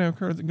is,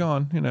 currency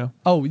gone,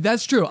 Oh,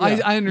 that's true. Yeah,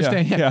 I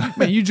understand. Yeah.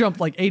 Man, you jumped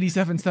like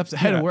 87 steps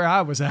ahead of where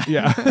I was at.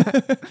 Yeah.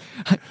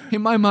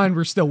 In my mind,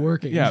 we're still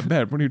working. Yeah,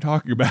 Ben, what are you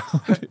talking about?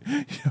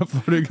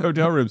 Floating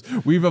hotel rooms.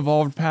 We've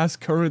evolved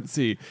past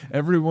currency.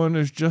 Everyone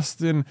is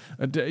just in,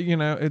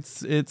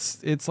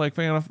 it's like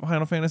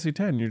Final Fantasy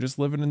X. You're just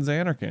living in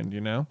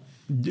Zanarkand,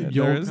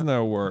 There is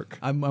no work.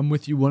 I'm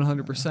with you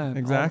 100%.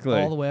 Exactly.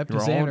 All the way up to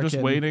You're Zanarkand. all just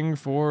waiting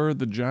for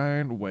the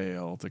giant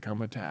whale to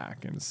come attack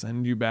and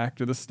send you back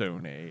to the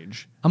Stone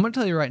Age. I'm going to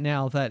tell you right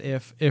now that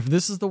if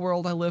this is the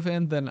world I live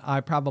in, then I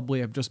probably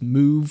have just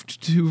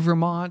moved to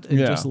Vermont and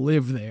just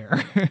live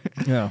there.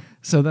 Yeah.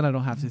 So then I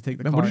don't have to take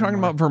the car What are you talking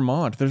anymore. about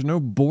Vermont? There's no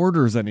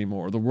borders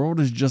anymore. The world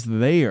is just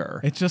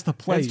there. It's just a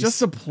place. It's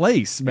just a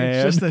place,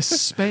 man. It's just a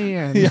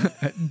span.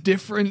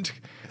 Different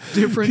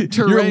terrain.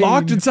 You're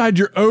locked inside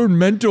your own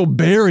mental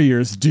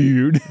barriers,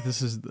 dude.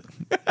 This is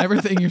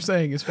everything you're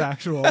saying is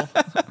factual.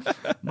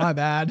 My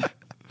bad.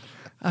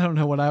 I don't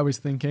know what I was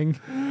thinking.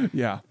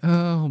 Yeah.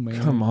 Oh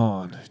man. Come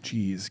on.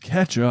 Jeez.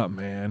 Catch up,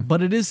 man.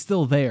 But it is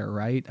still there,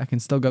 right? I can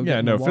still go get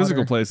in the water.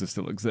 physical places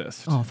still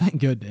exist. Oh, thank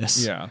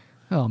goodness. Yeah.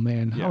 Oh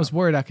man, I was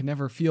worried I could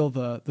never feel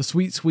the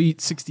sweet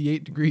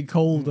 68-degree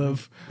cold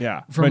of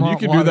Vermont you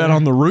can water. Do that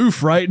on the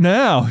roof right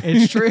now.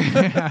 It's true.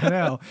 I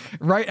know.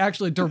 Right,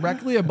 actually,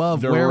 directly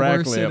above where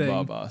we're sitting. Directly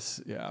above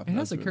us. Yeah. It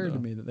has occurred to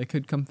me that they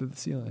could come through the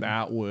ceiling.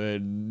 That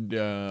would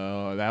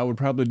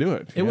probably do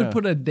it. It would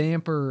put a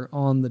damper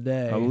on the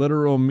day. A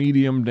literal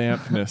medium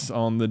dampness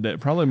on the day.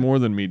 Probably more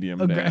than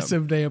medium.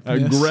 Aggressive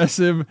dampness.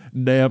 Aggressive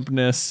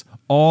dampness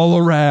all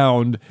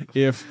around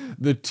if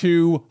the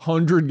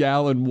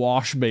 200-gallon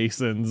wash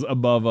basins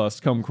above us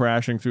come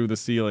crashing through the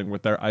ceiling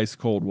with their ice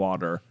cold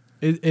water.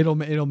 It'll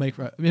make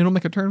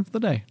a turn for the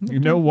day. You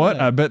know what?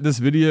 I bet this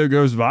video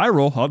goes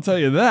viral. I'll tell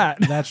you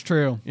that. That's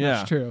true.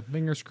 That's true.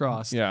 Fingers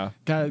crossed. Yeah.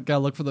 Gotta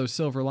look for those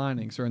silver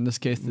linings, or in this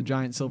case, the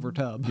giant silver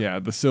tub. Yeah,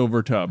 the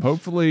silver tub.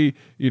 Hopefully,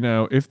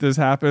 if this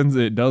happens,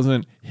 it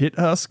doesn't hit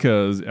us,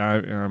 because I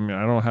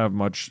don't have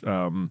much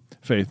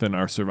faith in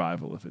our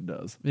survival if it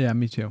does. Yeah,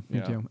 me too.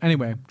 Me too.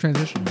 Anyway,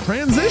 transition.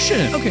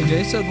 Okay,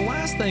 Jay. So the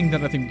last thing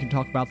that I think we can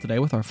talk about today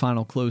with our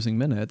final closing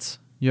minutes.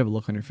 You have a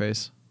look on your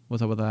face.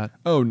 What's up with that?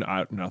 Oh,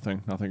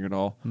 nothing at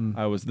all.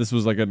 This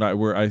was like a night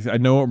where I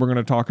know what we're going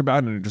to talk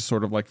about, and it just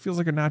sort of like feels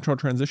like a natural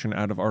transition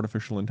out of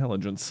artificial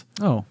intelligence.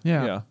 Oh,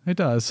 yeah. It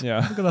does.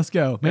 Yeah. Look at us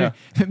go.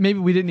 Maybe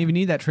we didn't even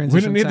need that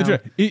transition. We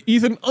didn't need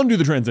Ethan, undo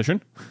the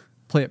transition.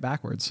 Play it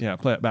backwards. Yeah,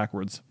 play it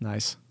backwards.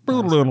 Nice.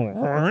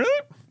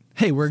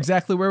 Hey, we're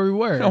exactly where we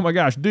were. Oh my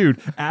gosh, dude.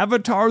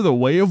 Avatar: The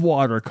Way of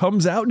Water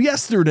comes out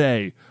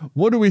yesterday.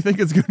 What do we think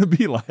it's going to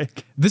be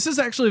like? This is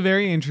actually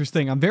very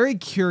interesting. I'm very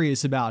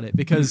curious about it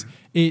because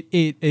it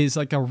is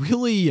like a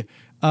really,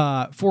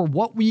 for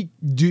what we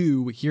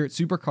do here at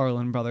Super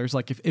Carlin Brothers,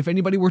 like if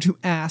anybody were to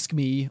ask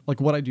me like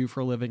what I do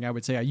for a living, I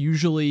would say I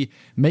usually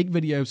make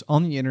videos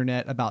on the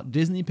internet about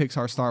Disney,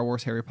 Pixar, Star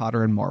Wars, Harry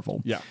Potter, and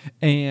Marvel. Yeah.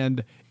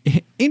 And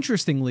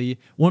interestingly,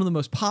 one of the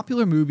most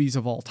popular movies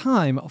of all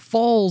time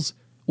falls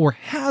or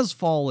has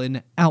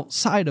fallen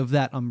outside of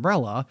that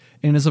umbrella,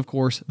 and is, of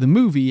course, the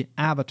movie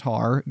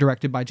Avatar,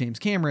 directed by James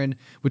Cameron,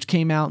 which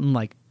came out in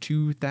like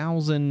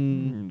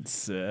 2007?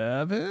 Is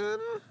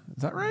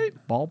that right?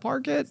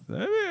 Ballpark it?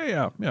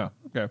 Yeah.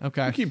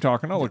 Okay. You keep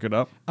talking. I'll look it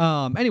up.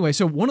 Anyway,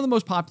 so one of the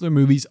most popular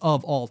movies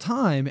of all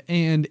time,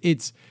 and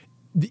it's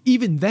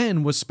even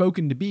then was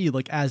spoken to be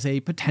like as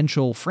a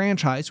potential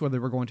franchise, where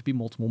there were going to be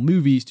multiple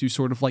movies to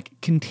sort of like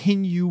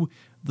continue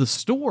the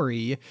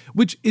story,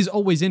 which is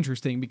always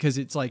interesting because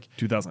it's like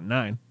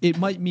 2009. It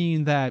might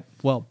mean that,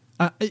 well,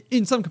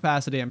 in some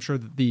capacity, I'm sure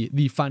that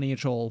the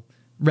financial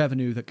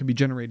revenue that could be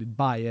generated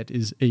by it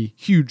is a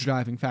huge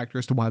driving factor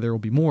as to why there will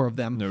be more of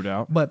them. No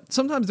doubt. But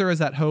sometimes there is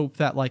that hope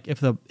that like if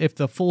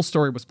the full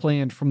story was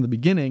planned from the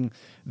beginning,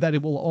 that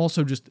it will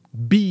also just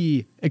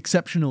be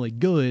exceptionally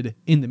good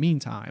in the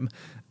meantime.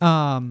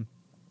 And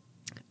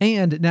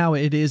now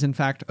it is in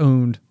fact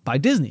owned by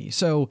Disney.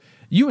 So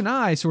you and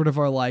I sort of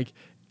are like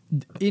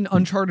in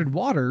uncharted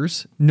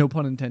waters, no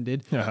pun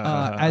intended,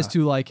 as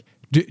to like,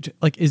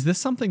 is this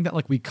something that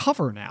like we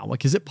cover now?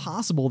 Like, is it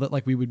possible that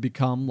like we would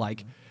become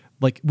like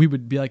we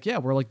would be like, yeah,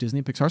 we're like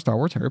Disney, Pixar, Star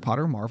Wars, Harry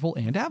Potter, Marvel,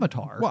 and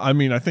Avatar. Well, I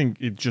mean, I think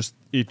it just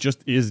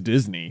is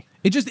Disney.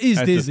 It just is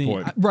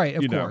Disney, right?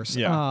 Of know, course.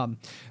 Yeah.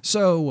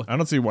 So I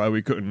don't see why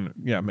we couldn't,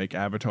 make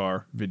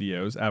Avatar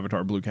videos,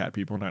 Avatar Blue Cat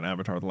People, not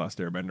Avatar The Last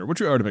Airbender, which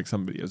we already make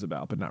some videos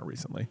about, but not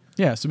recently.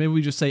 Yeah. So maybe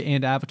we just say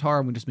and Avatar,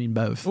 and we just mean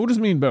both. We'll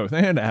just mean both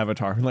and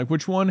Avatar. Like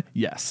which one?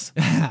 Yes.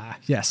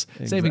 Yes.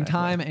 Exactly. Saving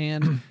time,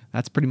 and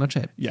that's pretty much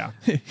it. Yeah.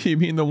 You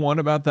mean the one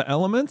about the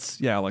elements?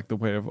 Yeah, like the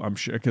way of, I'm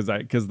sure,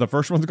 because the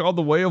first one's called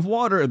The Way of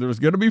Water, and there's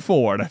going to be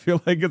 4, and I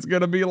feel like it's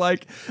going to be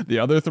like the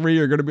other 3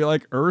 are going to be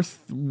like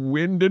Earth,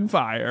 Wind, and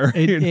Fire.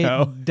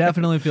 It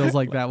definitely feels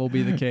like that will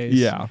be the case.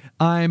 Yeah.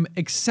 I'm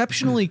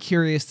exceptionally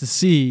curious to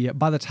see,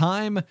 by the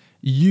time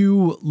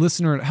you,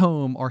 listener at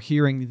home, are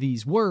hearing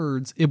these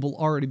words, it will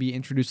already be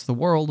introduced to the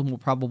world, and we'll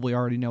probably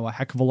already know a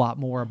heck of a lot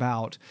more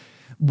about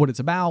what it's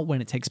about,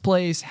 when it takes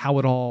place, how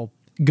it all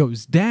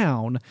goes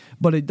down.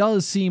 But it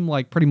does seem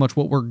like pretty much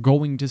what we're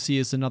going to see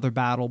is another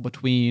battle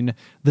between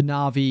the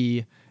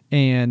Na'vi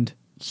and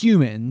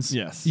humans.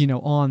 Yes.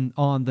 On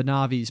the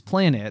Na'vi's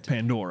planet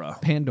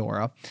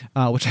Pandora,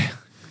 which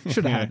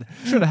should have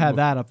had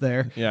that up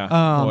there. Yeah.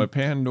 Boy,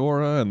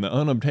 Pandora and the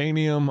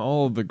Unobtainium,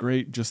 all of the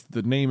great, just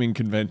the naming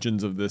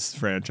conventions of this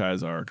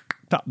franchise are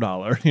top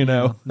dollar,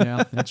 Yeah,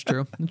 that's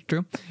true. That's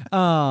true.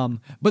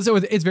 But so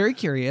it's very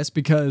curious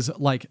because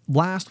like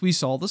last we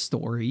saw the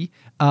story,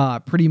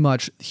 pretty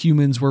much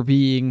humans were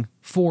being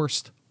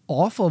forced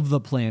off of the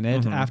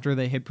planet after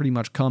they had pretty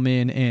much come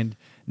in and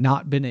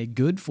not been a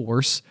good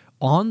force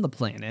on the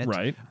planet.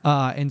 Right.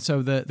 And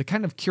so the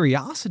kind of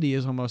curiosity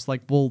is almost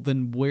like, well,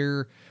 then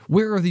where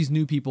are these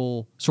new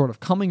people sort of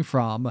coming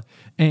from?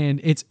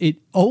 And it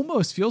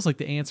almost feels like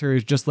the answer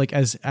is just like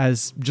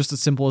as just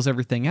as simple as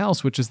everything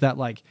else, which is that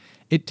like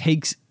it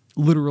takes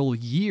literal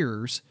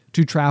years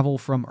to travel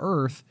from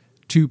Earth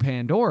to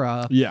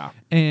Pandora. Yeah.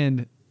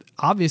 And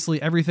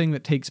obviously everything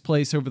that takes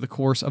place over the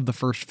course of the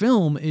first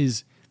film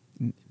is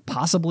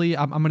possibly,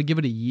 I'm going to give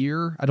it a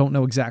year. I don't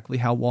know exactly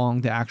how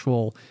long the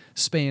actual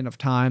span of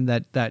time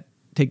that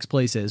takes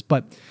place is.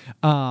 But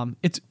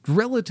it's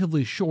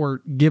relatively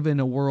short given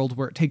a world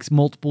where it takes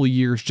multiple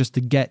years just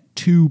to get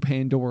to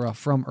Pandora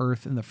from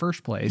Earth in the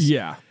first place.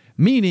 Yeah.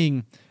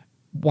 Meaning,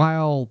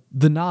 while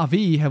the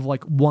Na'vi have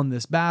like won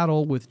this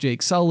battle with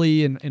Jake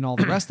Sully and all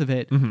the rest of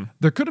it,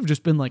 there could have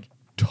just been like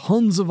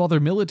tons of other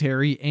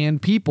military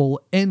and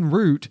people en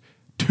route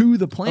to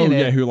the planet. Oh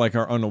yeah, who like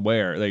are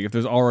unaware. Like if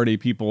there's already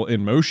people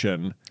in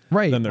motion,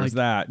 right? Then there's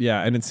that.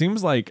 Yeah, and it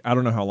seems like I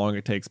don't know how long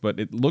it takes, but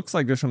it looks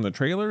like just from the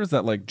trailers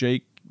that like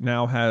Jake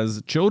now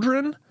has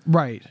children,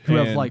 right? Who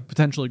have like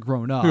potentially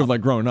grown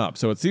up.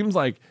 So it seems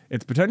like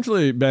it's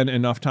potentially been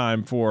enough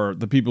time for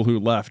the people who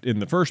left in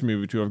the first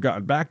movie to have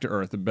gotten back to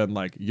Earth and been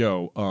like,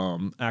 "Yo,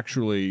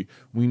 actually,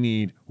 we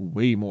need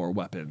way more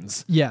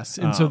weapons." Yes,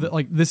 and so that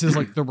like this is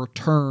like the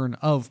return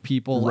of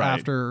people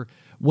after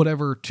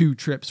whatever 2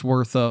 trips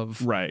worth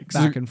of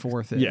back and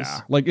forth is.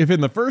 Yeah, like if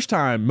in the first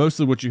time,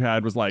 mostly what you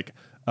had was like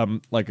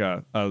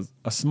a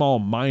small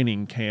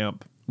mining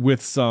camp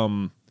with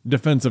some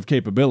defensive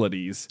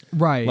capabilities.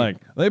 Right. Like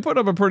they put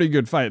up a pretty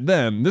good fight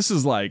then. This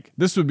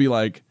would be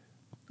like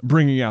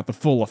bringing out the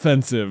full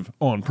offensive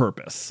on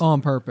purpose.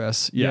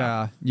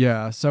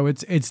 Yeah. So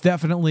it's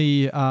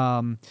definitely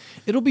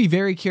it'll be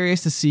very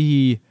curious to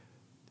see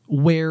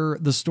where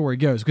the story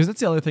goes, because that's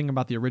the other thing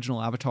about the original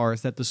Avatar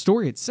is that the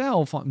story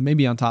itself,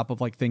 maybe on top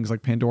of like things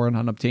like Pandora and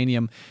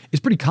Unobtainium,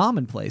 is pretty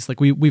commonplace. Like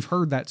we've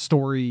heard that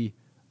story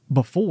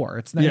before.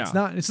 It's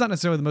not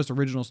necessarily the most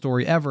original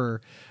story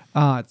ever.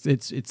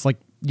 It's like,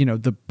 you know,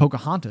 the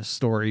Pocahontas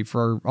story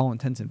for all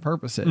intents and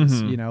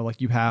purposes. You know, like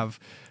you have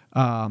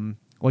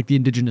like the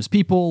indigenous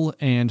people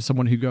and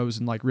someone who goes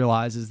and like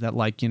realizes that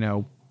like, you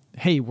know,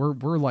 hey,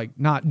 we're like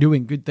not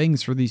doing good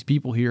things for these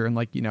people here, and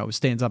like, you know,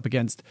 stands up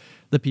against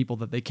the people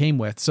that they came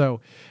with. So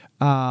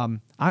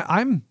I'm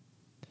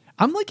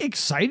like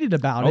excited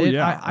about it.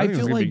 Yeah. I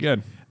feel like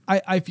good.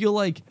 I feel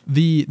like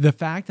the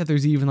fact that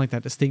there's even like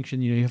that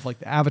distinction, you know, you have like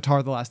the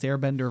Avatar, The Last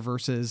Airbender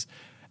versus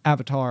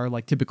Avatar,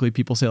 like typically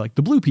people say like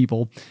the blue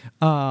people.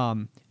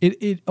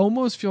 It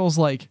almost feels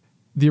like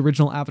the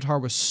original Avatar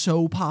was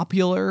so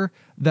popular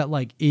that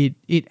like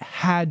it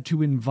had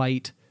to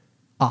invite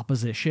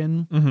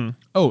opposition.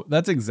 Oh,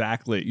 that's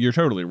exactly. You're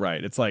totally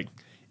right. It's like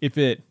if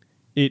it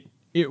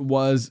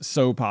was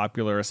so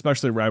popular,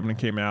 especially right when it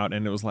came out,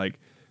 and it was like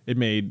it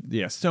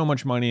made so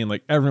much money, and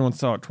like everyone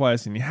saw it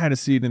twice, and you had to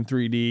see it in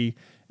 3D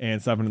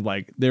and stuff, and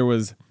like there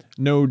was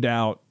no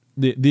doubt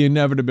the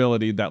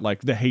inevitability that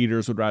like the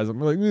haters would rise up and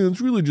be like, it's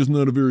really just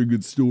not a very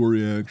good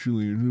story,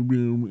 actually.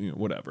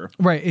 Whatever.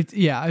 Right.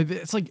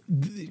 It's like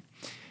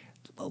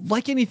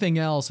anything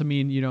else. I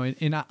mean, you know,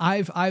 and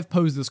I've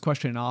posed this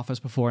question in office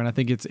before, and I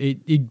think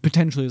it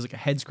potentially is like a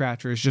head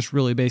scratcher. It's just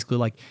really basically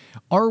like,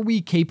 are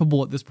we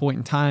capable at this point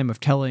in time of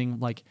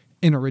telling like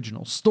an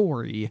original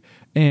story?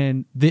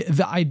 And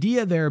the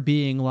idea there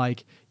being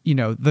like, you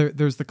know,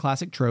 there's the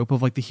classic trope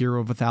of like the hero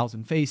of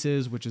 1,000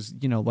 faces, which is,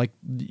 you know, like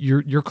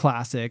your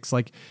classics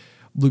like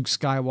Luke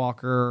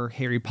Skywalker,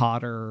 Harry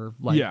Potter,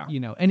 like, you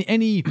know,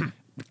 any.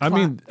 I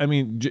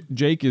mean,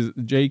 Jake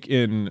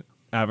in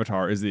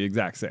Avatar is the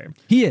exact same.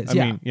 He is. I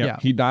mean,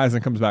 he dies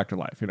and comes back to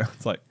life. You know,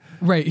 it's like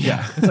right.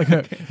 Yeah, it's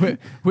like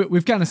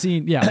we've kind of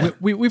seen. Yeah,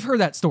 we've heard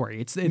that story.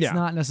 It's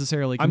not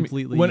necessarily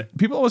completely. When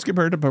people always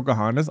compare it to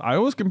Pocahontas, I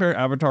always compare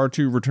Avatar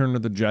to Return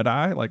of the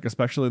Jedi, like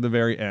especially the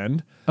very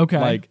end. Okay,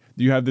 like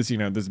you have this, you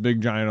know, this big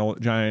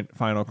giant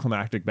final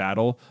climactic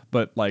battle.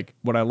 But like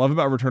what I love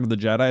about Return of the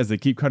Jedi is they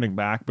keep cutting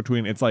back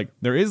between. It's like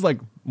there is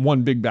like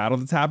one big battle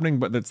that's happening,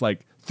 but it's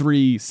like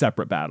 3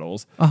 separate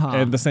battles.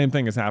 And the same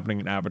thing is happening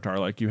in Avatar.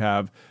 Like you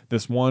have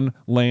this one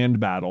land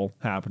battle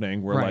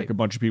happening where like a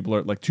bunch of people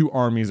are like 2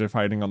 armies are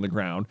fighting on the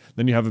ground.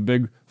 Then you have a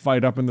big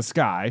fight up in the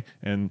sky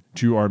and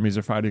 2 armies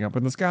are fighting up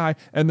in the sky.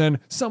 And then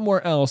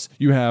somewhere else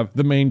you have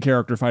the main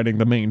character fighting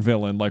the main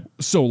villain, like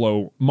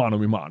solo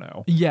mano a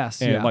mano.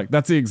 Yes. And like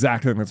that's the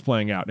exact thing that's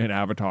playing out in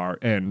Avatar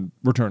and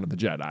Return of the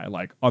Jedi.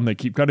 Like they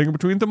keep cutting in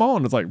between them all,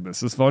 and it's like,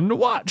 this is fun to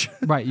watch.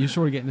 Right. You're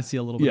sort of getting to see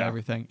a little bit of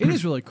everything. It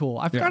is really cool.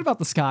 I forgot about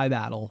the sky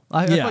battle.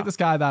 I feel like the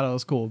sky battle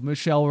is cool.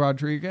 Michelle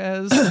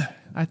Rodriguez,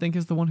 I think,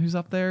 is the one who's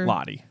up there.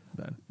 Lottie,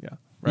 then. Yeah.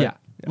 Right? Yeah.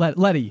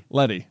 Letty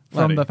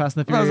from the Fast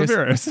and the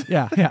Furious.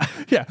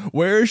 Yeah.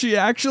 Where is she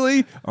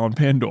actually? On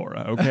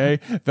Pandora, okay?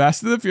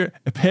 Fast and the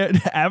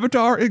Furious.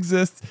 Avatar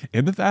exists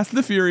in the Fast and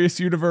the Furious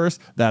universe.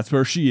 That's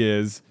where she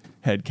is.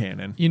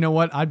 Headcanon. You know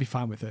what? I'd be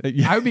fine with it.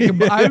 I would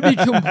be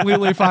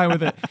completely fine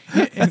with it.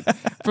 And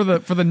for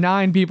the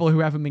 9 people who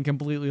haven't been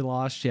completely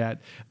lost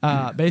yet,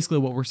 basically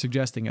what we're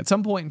suggesting, at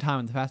some point in time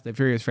in the Fast and the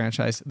Furious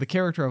franchise, the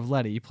character of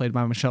Letty, played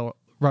by Michelle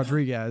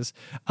Rodriguez,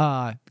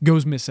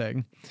 goes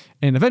missing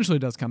and eventually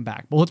does come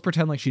back. But let's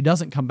pretend like she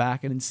doesn't come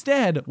back. And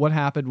instead, what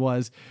happened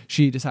was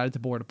she decided to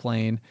board a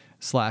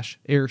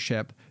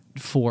plane/airship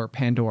for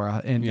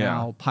Pandora and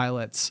now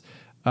pilots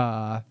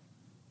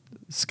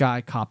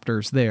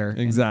skycopters there.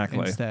 Exactly.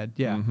 Instead,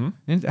 yeah.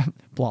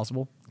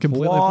 Plausible.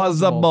 Completely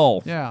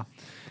plausible. Yeah.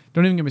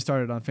 Don't even get me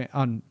started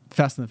on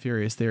Fast and the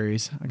Furious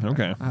theories.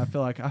 Okay. I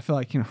feel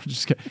like, you know,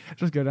 just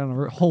go down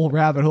a whole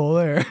rabbit hole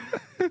there.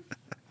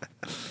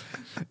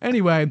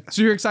 Anyway,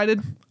 so you're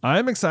excited?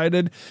 I'm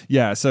excited.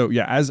 Yeah. So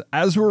yeah,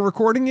 as we're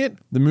recording it,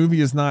 the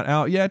movie is not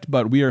out yet,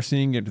 but we are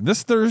seeing it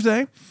this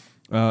Thursday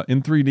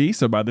in 3D.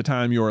 So by the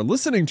time you're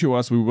listening to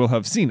us, we will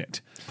have seen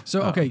it.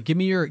 So okay, give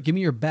me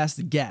your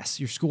best guess.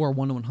 Your score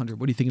 1 to 100.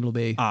 What do you think it'll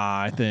be?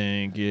 I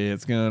think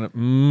it's gonna.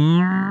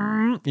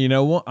 You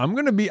know what? I'm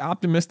gonna be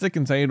optimistic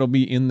and say it'll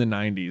be in the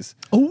 90s.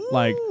 Ooh,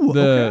 like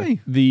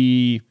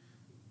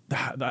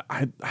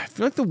I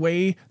feel like the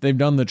way they've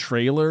done the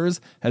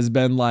trailers has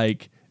been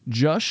like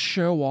just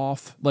show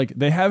off. Like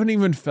they haven't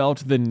even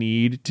felt the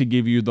need to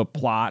give you the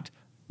plot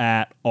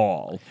at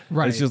all.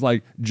 Right. It's just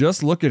like,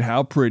 just look at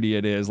how pretty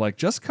it is. Like,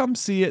 just come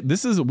see it.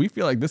 We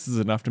feel like this is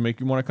enough to make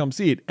you want to come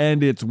see it.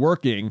 And it's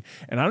working.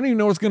 And I don't even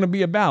know what it's going to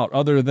be about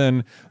other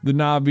than the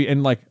Na'vi.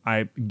 And like,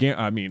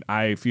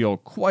 I feel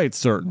quite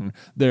certain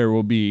there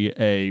will be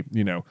a,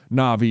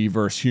 Na'vi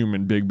versus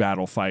human big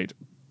battle fight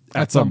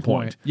at some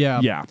point.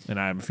 Yeah. Yeah. And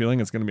I have a feeling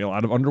it's going to be a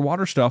lot of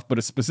underwater stuff, but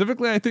it's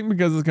specifically, I think,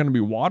 because it's going to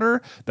be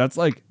water. That's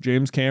like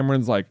James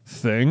Cameron's like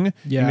thing.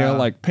 Yeah.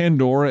 Like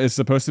Pandora is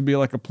supposed to be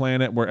like a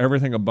planet where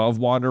everything above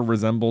water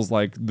resembles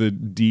like the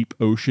deep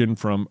ocean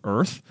from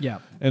Earth. Yeah.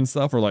 And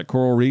stuff, or like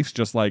coral reefs,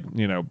 just like,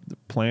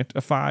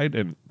 plantified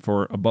and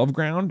for above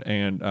ground.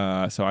 And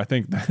so I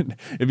think that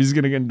if he's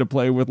going to get into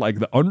play with like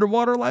the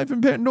underwater life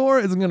in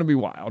Pandora, it's going to be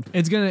wild.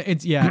 I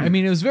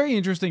mean, it was very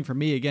interesting for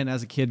me, again,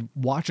 as a kid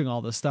watching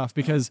all this stuff,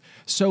 because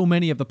so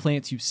many of the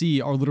plants you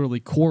see are literally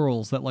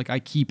corals that like I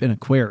keep in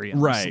aquariums.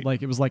 Right.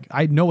 Like it was like,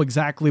 I know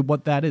exactly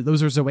what that is.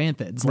 Those are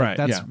zoanthids. Like, Right.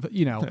 That's,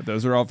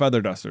 Those are all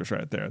feather dusters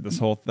right there.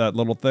 That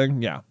little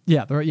thing. Yeah.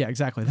 Yeah.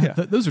 Exactly.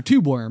 Those are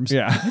tube worms.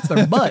 Yeah. It's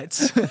their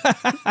butts.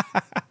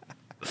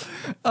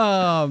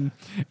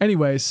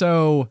 Anyway,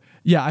 so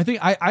yeah, I think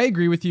I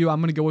agree with you.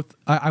 I'm gonna go with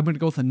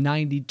a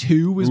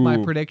 92 is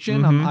my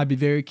prediction. I'd be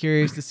very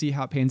curious to see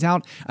how it pans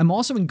out. I'm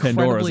also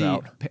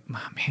incredibly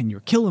man, you're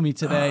killing me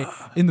today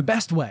in the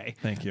best way.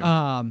 Thank you.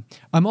 I'm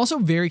also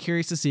very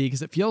curious to see,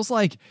 because it feels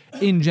like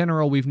in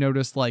general we've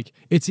noticed like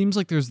it seems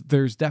like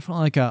there's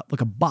definitely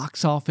like a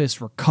box office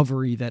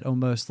recovery that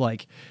almost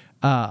like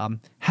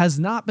has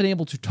not been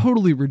able to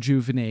totally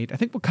rejuvenate. I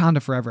think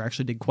Wakanda Forever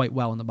actually did quite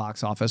well in the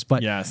box office,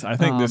 but yes, I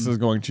think this is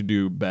going to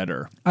do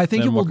better. I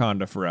think than it will,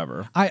 Wakanda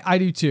Forever. I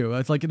do too.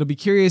 It's like it'll be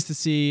curious to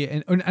see,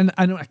 and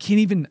I can't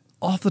even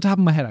off the top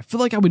of my head. I feel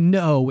like I would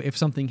know if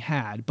something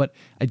had, but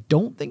I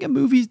don't think a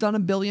movie's done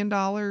 $1 billion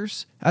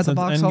at the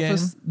box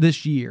office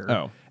this year.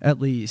 Oh, at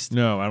least.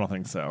 No, I don't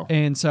think so.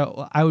 And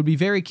so I would be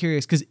very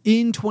curious, because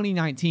in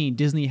 2019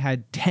 Disney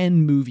had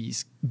 10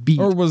 movies beat.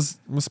 Or was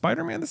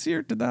Spider-Man this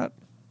year? Did that?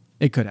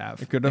 It could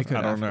have. It could have.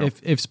 I don't know.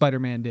 If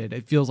Spider-Man did,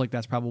 it feels like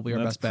that's probably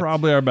our best bet. That's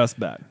probably our best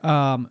bet.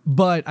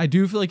 But I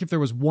do feel like if there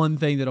was one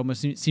thing that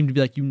almost seemed to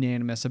be like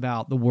unanimous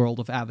about the world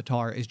of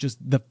Avatar, is just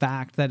the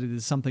fact that it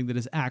is something that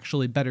is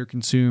actually better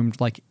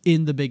consumed, like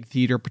in the big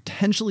theater,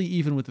 potentially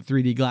even with the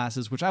 3D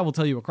glasses, which I will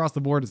tell you across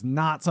the board is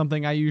not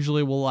something I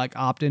usually will like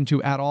opt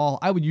into at all.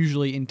 I would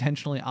usually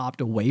intentionally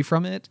opt away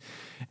from it,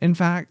 in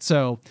fact.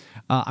 So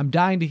I'm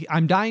dying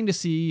to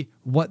see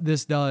what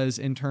this does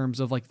in terms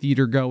of like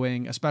theater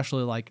going,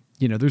 especially like,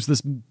 there's this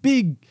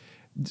big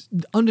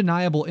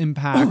undeniable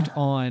impact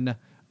on,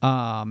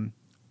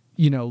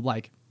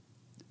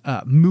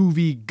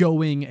 movie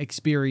going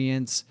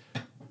experience,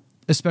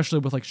 especially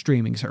with like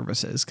streaming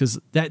services. Cause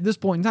at this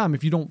point in time,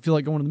 if you don't feel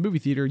like going to the movie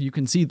theater, you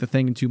can see the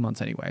thing in 2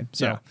 months anyway.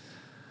 So. Yeah.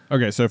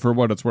 Okay, so for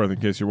what it's worth,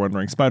 in case you're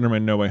wondering,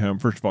 Spider-Man No Way Home,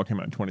 first of all,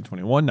 came out in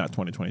 2021, not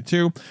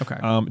 2022. Okay.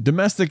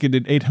 Domestic, it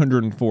did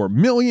 $804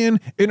 million.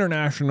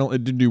 International,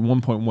 it did do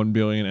 $1.1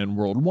 billion, and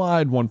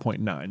worldwide,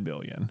 $1.9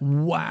 billion.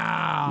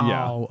 Wow.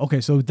 Yeah.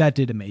 Okay, so that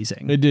did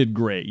amazing. It did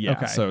great, yeah.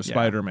 Okay, So yeah.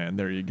 Spider-Man,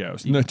 there you go.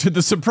 So, to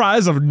the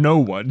surprise of no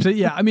one. So,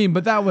 yeah, I mean,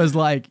 but that was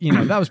like,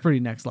 that was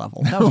pretty next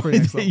level. That was pretty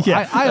next level.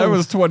 Yeah, that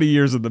was 20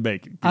 years in the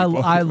making.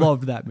 I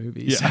loved that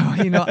movie. Yeah. So,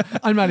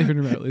 I'm not even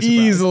remotely surprised.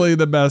 Easily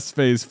the best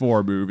Phase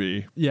 4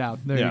 movie. Yeah,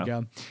 there you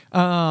go.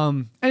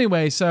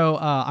 Anyway, so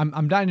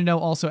I'm dying to know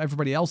also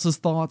everybody else's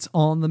thoughts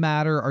on the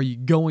matter. Are you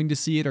going to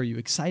see it? Are you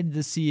excited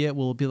to see it?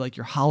 Will it be like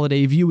your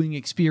holiday viewing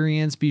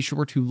experience? Be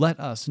sure to let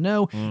us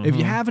know. If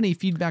you have any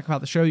feedback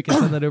about the show, you can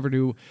send that over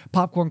to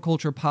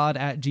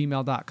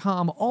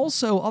popcornculturepod@gmail.com.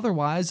 Also,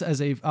 otherwise, as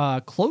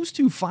a close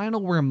to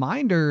final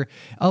reminder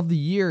of the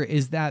year,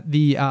 is that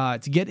the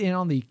to get in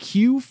on the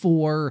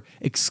Q4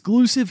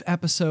 exclusive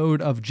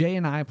episode of Jay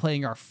and I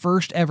playing our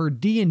first ever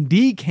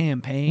D&D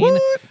campaign,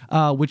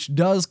 which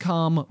does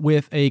come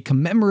with a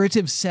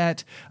commemorative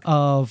set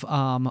of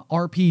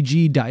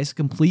RPG dice,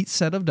 complete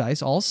set of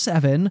dice, all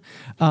 7.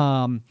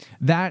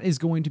 That is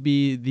going to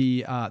be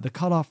the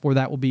cutoff for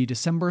that will be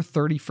December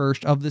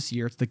 31st of this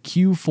year. It's the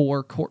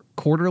Q4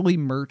 quarterly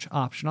merch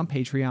option on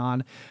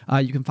Patreon.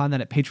 You can find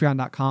that at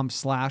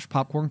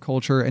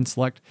patreon.com/popcornculture and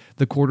select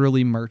the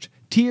quarterly merch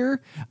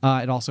tier.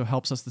 It also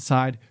helps us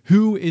decide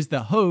who is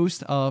the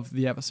host of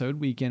the episode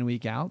week in,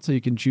 week out. So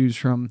you can choose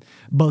from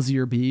Buzzy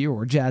or B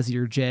or Jazzy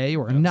or J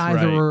or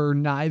neither or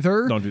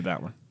neither. Don't do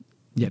that one.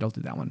 Yeah, don't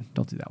do that one.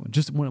 Don't do that one.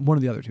 Just one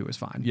of the other two is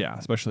fine. Yeah,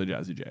 especially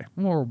Jazzy J.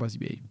 Or Buzzy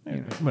B.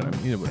 Whatever.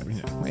 You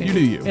do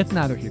you. It's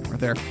neither here nor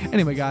there.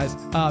 Anyway, guys,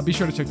 be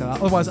sure to check that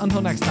out. Otherwise,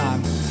 until next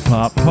time.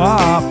 Pop,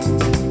 pop.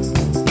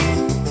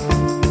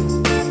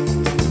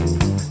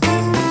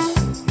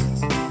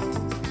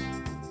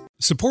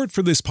 Support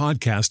for this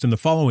podcast and the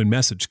following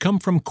message come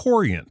from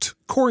Corient.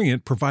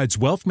 Corient provides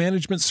wealth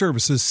management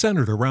services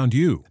centered around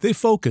you. They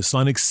focus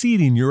on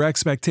exceeding your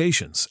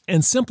expectations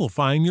and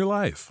simplifying your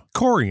life.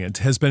 Corient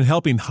has been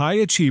helping high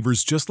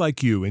achievers just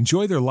like you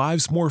enjoy their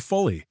lives more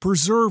fully,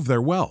 preserve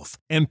their wealth,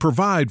 and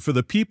provide for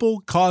the people,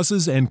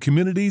 causes, and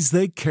communities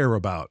they care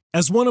about.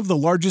 As one of the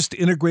largest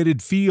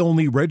integrated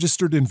fee-only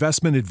registered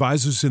investment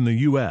advisors in the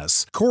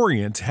U.S.,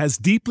 Corient has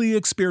deeply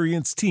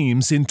experienced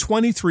teams in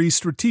 23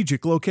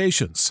 strategic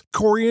locations.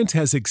 Corient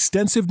has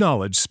extensive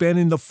knowledge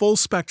spanning the full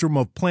spectrum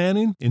of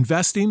planning,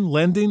 investing,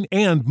 lending,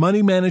 and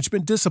money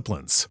management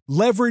disciplines.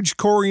 Leverage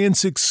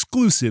Corient's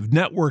exclusive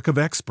network of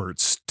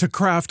experts to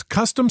craft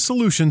custom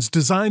solutions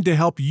designed to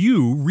help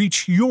you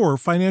reach your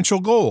financial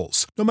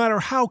goals, no matter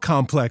how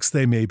complex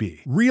they may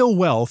be. Real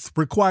wealth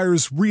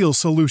requires real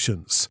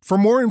solutions. For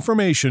more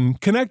information,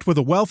 connect with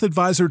a wealth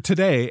advisor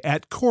today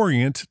at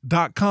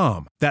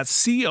Corient.com.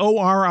 That's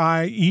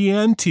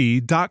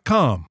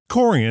Corient.com.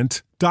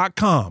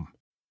 Corient.com.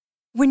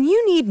 When you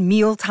need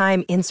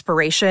mealtime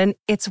inspiration,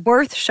 it's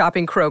worth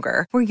shopping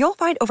Kroger, where you'll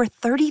find over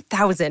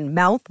 30,000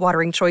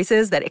 mouth-watering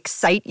choices that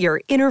excite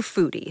your inner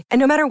foodie. And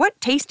no matter what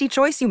tasty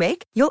choice you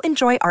make, you'll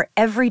enjoy our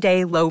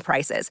everyday low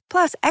prices,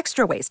 plus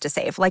extra ways to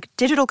save, like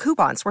digital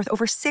coupons worth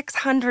over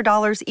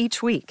 $600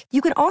 each week.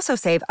 You can also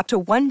save up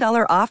to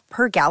 $1 off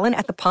per gallon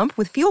at the pump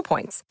with fuel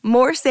points.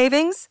 More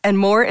savings and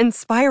more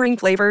inspiring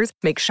flavors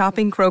make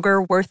shopping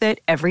Kroger worth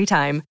it every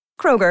time.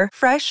 Kroger,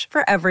 fresh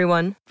for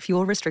everyone.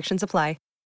 Fuel restrictions apply.